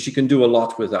software, because you can do a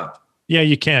lot with that. Yeah,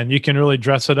 you can. You can really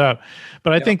dress it up.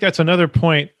 But I think that's another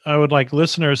point I would like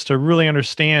listeners to really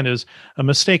understand, is a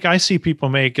mistake I see people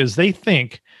make is they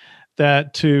think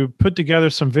that to put together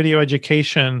some video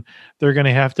education, they're going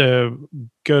to have to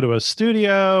go to a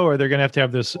studio, or they're going to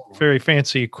have this very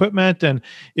fancy equipment. And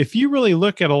if you really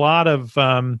look at a lot of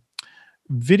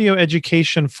video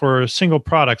education for single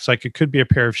products, like it could be a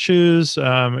pair of shoes,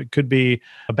 it could be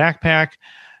a backpack,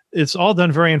 it's all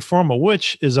done very informal,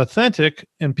 which is authentic,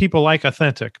 and people like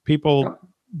authentic. People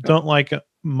don't like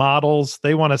models.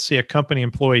 They want to see a company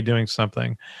employee doing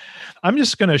something. I'm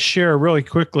just going to share really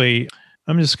quickly.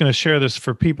 I'm just going to share this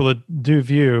for people that do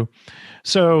view.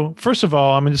 So first of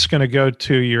all, I'm just going to go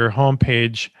to your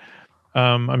homepage.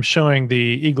 I'm showing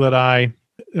the Eaglet Eye.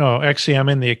 Oh, actually, I'm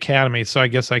in the Academy, so I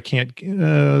guess I can't.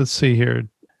 Let's see here.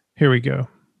 Here we go.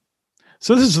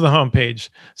 So this is the homepage.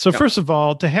 So first of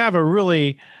all, to have a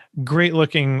really great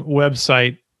looking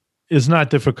website is not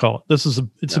difficult. It's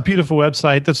a beautiful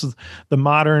website. This is the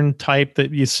modern type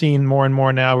that you've seen more and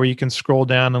more now, where you can scroll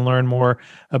down and learn more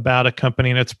about a company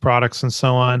and its products and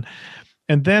so on.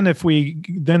 And then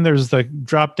then there's the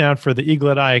drop down for the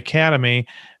Eaglet Eye Academy.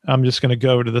 I'm just going to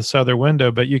go to this other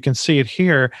window, but you can see it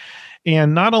here.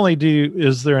 And not only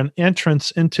is there an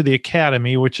entrance into the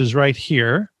academy, which is right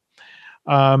here,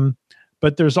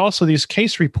 but there's also these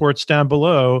case reports down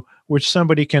below, which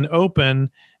somebody can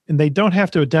open, and they don't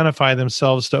have to identify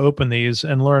themselves to open these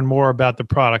and learn more about the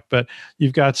product. But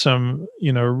you've got some,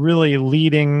 really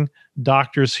leading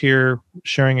doctors here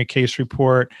sharing a case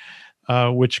report,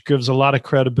 which gives a lot of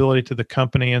credibility to the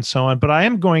company and so on. But I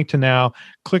am going to now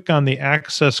click on the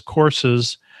Access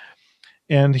courses.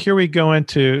 And here we go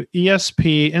into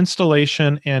ESP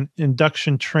installation and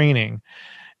induction training.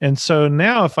 And so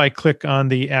now if I click on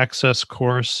the Access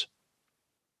course,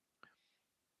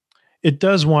 it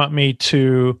does want me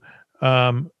to,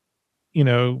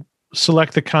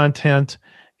 select the content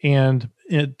and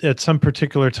at some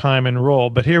particular time enroll.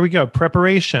 But here we go.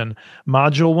 Preparation,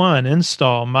 Module 1,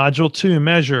 install, Module 2,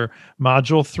 measure,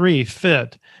 Module 3,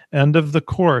 fit, end of the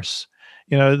course.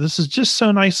 This is just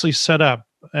so nicely set up.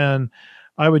 And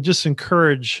I would just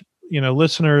encourage,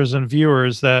 listeners and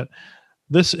viewers that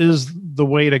this is the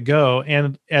way to go.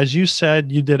 And as you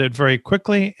said, you did it very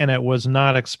quickly and it was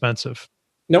not expensive.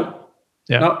 Nope.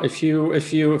 Yeah. No, if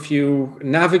you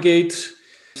navigate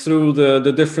through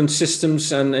the different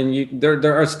systems and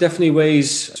there are definitely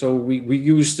ways. So we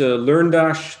used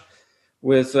LearnDash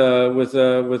with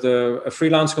a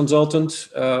freelance consultant,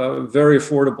 very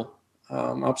affordable.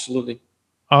 Absolutely.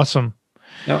 Awesome.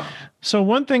 Yeah. So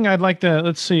one thing I'd like to,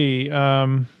 let's see,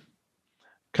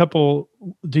 couple,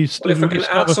 do you still if I can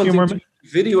add something more? To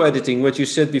video editing, what you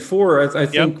said before, I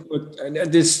think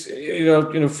this,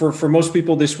 for most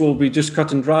people, this will be just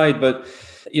cut and dried. But,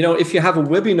 if you have a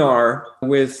webinar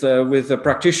with a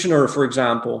practitioner, for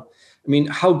example, I mean,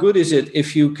 how good is it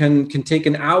if you can take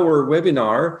an hour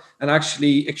webinar and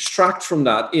actually extract from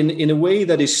that in a way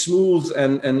that is smooth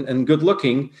and good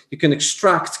looking? You can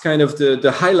extract kind of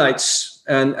the highlights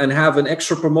and have an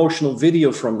extra promotional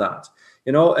video from that,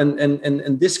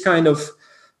 and this kind of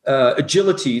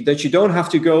agility that you don't have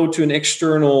to go to an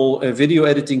external video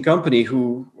editing company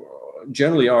who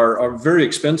generally are very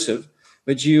expensive,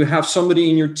 but you have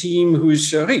somebody in your team who's,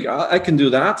 hey, I can do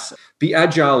that. Be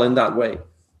agile in that way.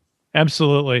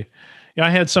 Absolutely. Yeah,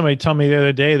 I had somebody tell me the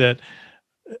other day that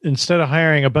instead of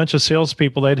hiring a bunch of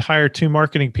salespeople, they'd hire 2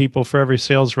 marketing people for every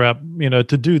sales rep,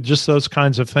 to do just those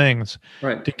kinds of things,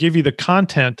 right, to give you the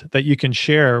content that you can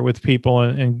share with people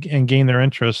and gain their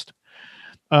interest.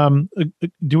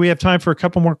 Do we have time for a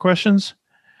couple more questions?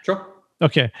 Sure.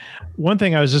 Okay. One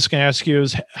thing I was just going to ask you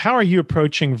is, how are you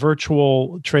approaching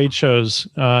virtual trade shows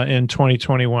in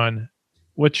 2021?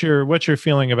 What's your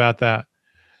feeling about that?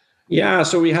 Yeah,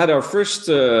 so we had our first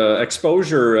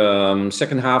exposure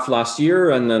second half last year,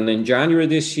 and then in January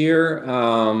this year.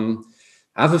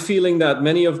 I have a feeling that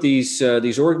many of these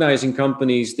organizing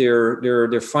companies,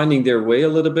 they're finding their way a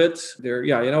little bit.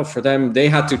 For them, they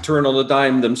had to turn on a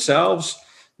dime themselves.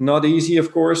 Not easy,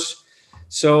 of course.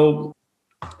 So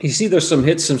you see, there's some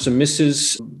hits and some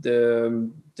misses. The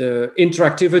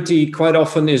interactivity quite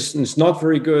often is not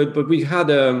very good. But we had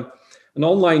an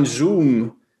online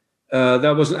Zoom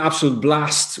that was an absolute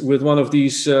blast with one of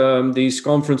these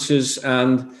conferences,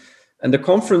 and the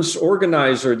conference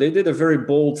organizer, they did a very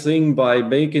bold thing by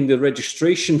making the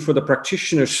registration for the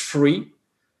practitioners free.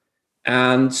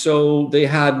 And so they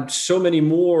had so many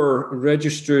more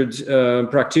registered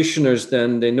practitioners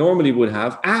than they normally would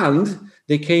have. And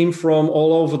they came from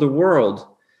all over the world.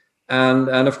 And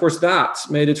of course, that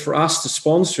made it for us, the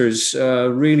sponsors,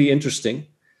 really interesting.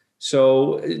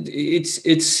 So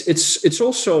it's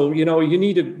also, you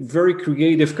need a very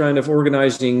creative kind of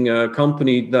organizing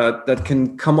company that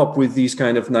can come up with these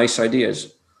kind of nice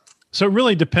ideas. So it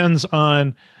really depends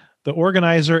on the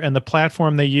organizer and the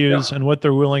platform they use and what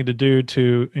they're willing to do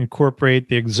to incorporate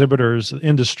the exhibitors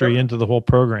industry into the whole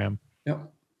program. Yeah.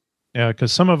 Yeah,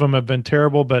 because some of them have been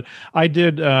terrible, but I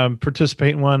did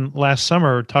participate in one last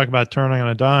summer, talk about turning on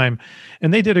a dime,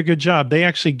 and they did a good job. They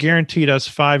actually guaranteed us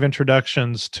 5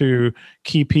 introductions to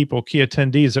key people, key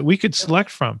attendees that we could select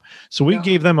from. So we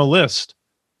gave them a list,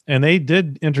 and they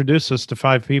did introduce us to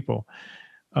 5 people.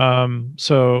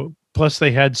 So plus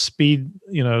they had speed,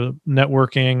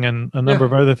 networking and a number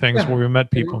of other things where we met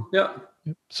people. Yeah.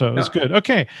 So it was good.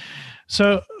 Okay.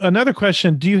 So another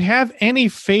question, do you have any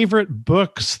favorite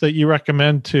books that you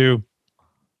recommend to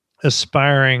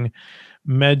aspiring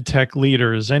med tech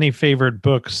leaders? Any favorite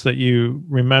books that you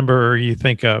remember or you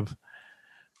think of?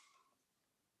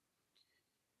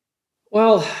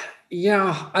 Well,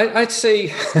 Yeah, I'd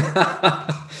say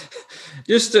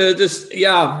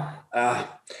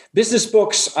business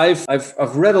books.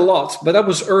 I've read a lot, but that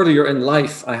was earlier in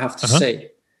life, I have to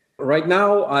say. Right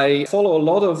now, I follow a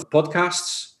lot of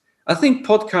podcasts. I think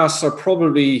podcasts are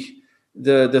probably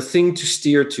the thing to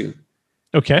steer to.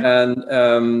 Okay.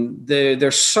 And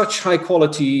there's such high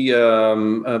quality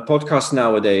podcasts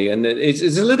nowadays, and it's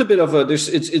a little bit of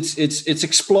it's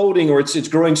exploding, or it's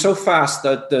growing so fast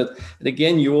that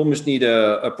again you almost need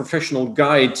a professional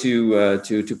guide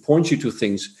to point you to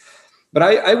things. But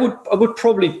I would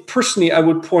probably personally I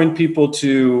would point people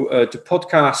to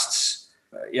podcasts.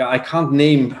 I can't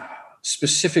name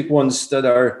specific ones that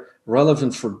are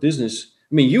relevant for business.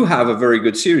 I mean, you have a very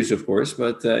good series, of course,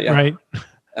 but Right.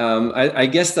 I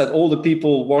guess that all the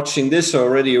people watching this are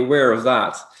already aware of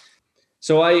that.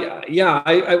 So I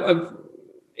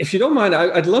if you don't mind,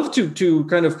 I'd love to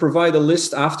kind of provide a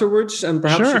list afterwards, and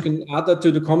perhaps you can add that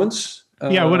to the comments.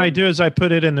 What I do is I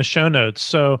put it in the show notes.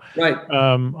 So right.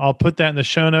 I'll put that in the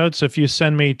show notes if you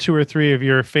send me 2 or 3 of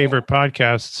your favorite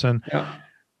podcasts. And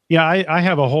I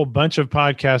have a whole bunch of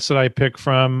podcasts that I pick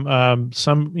from,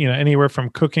 some, anywhere from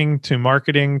cooking to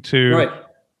marketing to,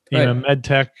 med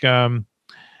tech,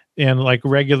 and like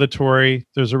regulatory.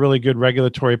 There's a really good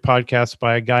regulatory podcast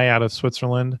by a guy out of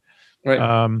Switzerland that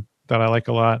I like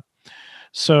a lot.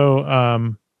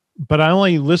 So, but I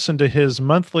only listen to his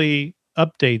monthly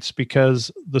updates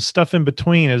because the stuff in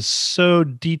between is so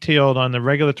detailed on the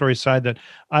regulatory side that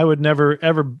I would never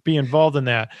ever be involved in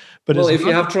that. But if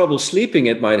you have trouble sleeping,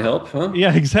 it might help, huh?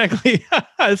 Yeah, exactly.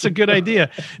 That's a good idea.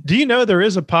 Do you know there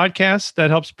is a podcast that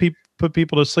helps put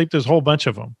people to sleep? There's a whole bunch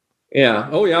of them. Yeah.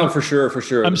 Oh, yeah. For sure.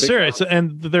 I'm serious,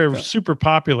 and they're super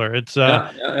popular. It's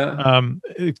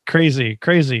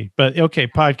crazy. But okay,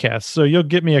 podcasts. So you'll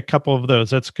get me a couple of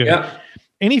those. That's good. Yeah.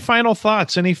 Any final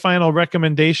thoughts? Any final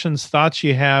recommendations? Thoughts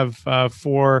you have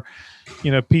for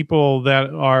people that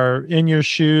are in your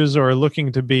shoes or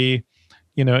looking to be,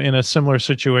 in a similar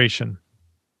situation?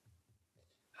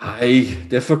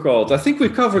 Difficult. I think we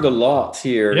covered a lot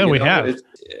here. Yeah, we have.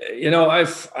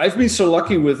 I've been so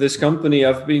lucky with this company.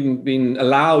 I've been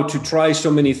allowed to try so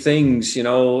many things, and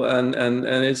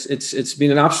it's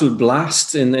been an absolute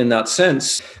blast in that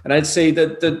sense. And I'd say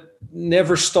that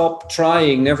never stop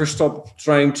trying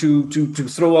to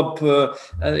throw up.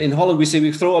 In Holland, we say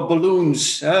we throw up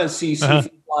balloons, see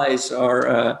flies,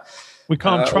 or we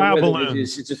call them trial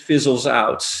balloons. It just fizzles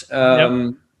out.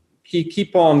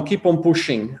 Keep on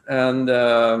pushing,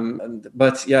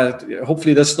 but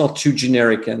hopefully that's not too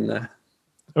generic. And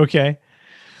okay,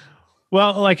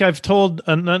 well, like I've told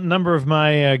a number of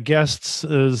my guests,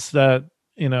 is that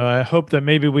I hope that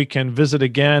maybe we can visit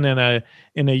again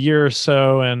in a year or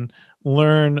so and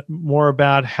learn more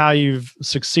about how you've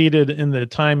succeeded in the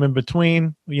time in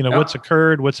between. What's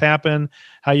occurred, what's happened,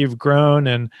 how you've grown,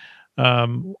 and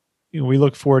we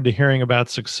look forward to hearing about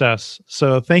success.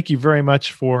 So thank you very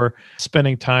much for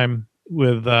spending time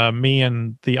with me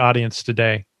and the audience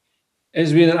today.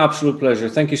 It's been an absolute pleasure.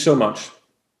 Thank you so much.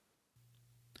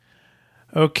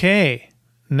 Okay,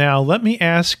 now let me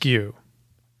ask you,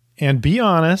 and be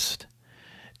honest,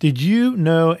 did you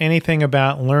know anything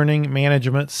about learning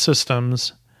management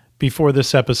systems before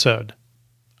this episode?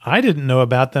 I didn't know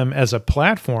about them as a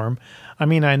platform. I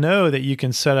mean, I know that you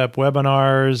can set up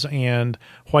webinars and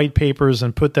white papers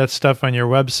and put that stuff on your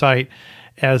website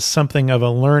as something of a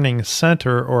learning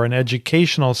center or an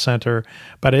educational center,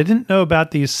 but I didn't know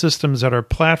about these systems that are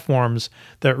platforms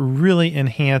that really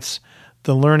enhance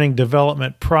the learning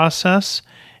development process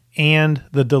and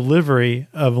the delivery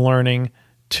of learning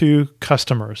to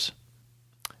customers.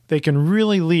 They can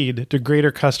really lead to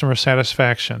greater customer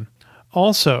satisfaction.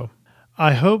 Also,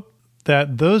 I hope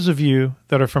that those of you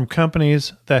that are from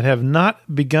companies that have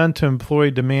not begun to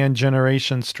employ demand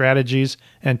generation strategies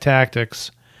and tactics,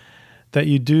 that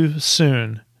you do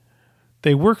soon.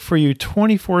 They work for you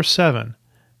 24/7,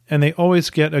 and they always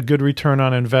get a good return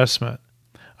on investment.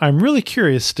 I'm really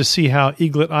curious to see how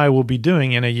Eaglet Eye will be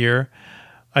doing in a year.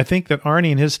 I think that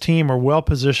Arnie and his team are well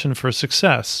positioned for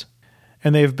success,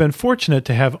 and they've been fortunate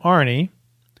to have Arnie,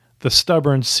 the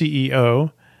stubborn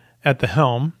CEO, at the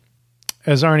helm.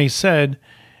 As Arnie said,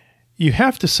 you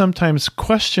have to sometimes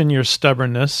question your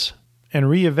stubbornness and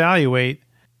reevaluate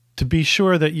to be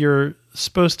sure that you're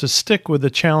supposed to stick with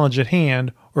the challenge at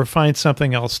hand or find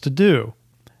something else to do.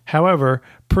 However,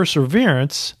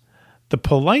 perseverance, the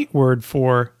polite word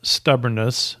for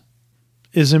stubbornness,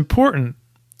 is important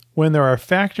when there are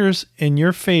factors in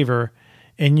your favor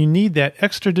and you need that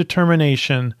extra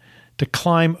determination to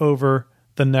climb over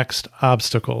the next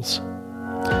obstacles.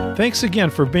 Thanks again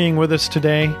for being with us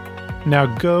today. Now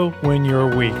go win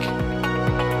your week.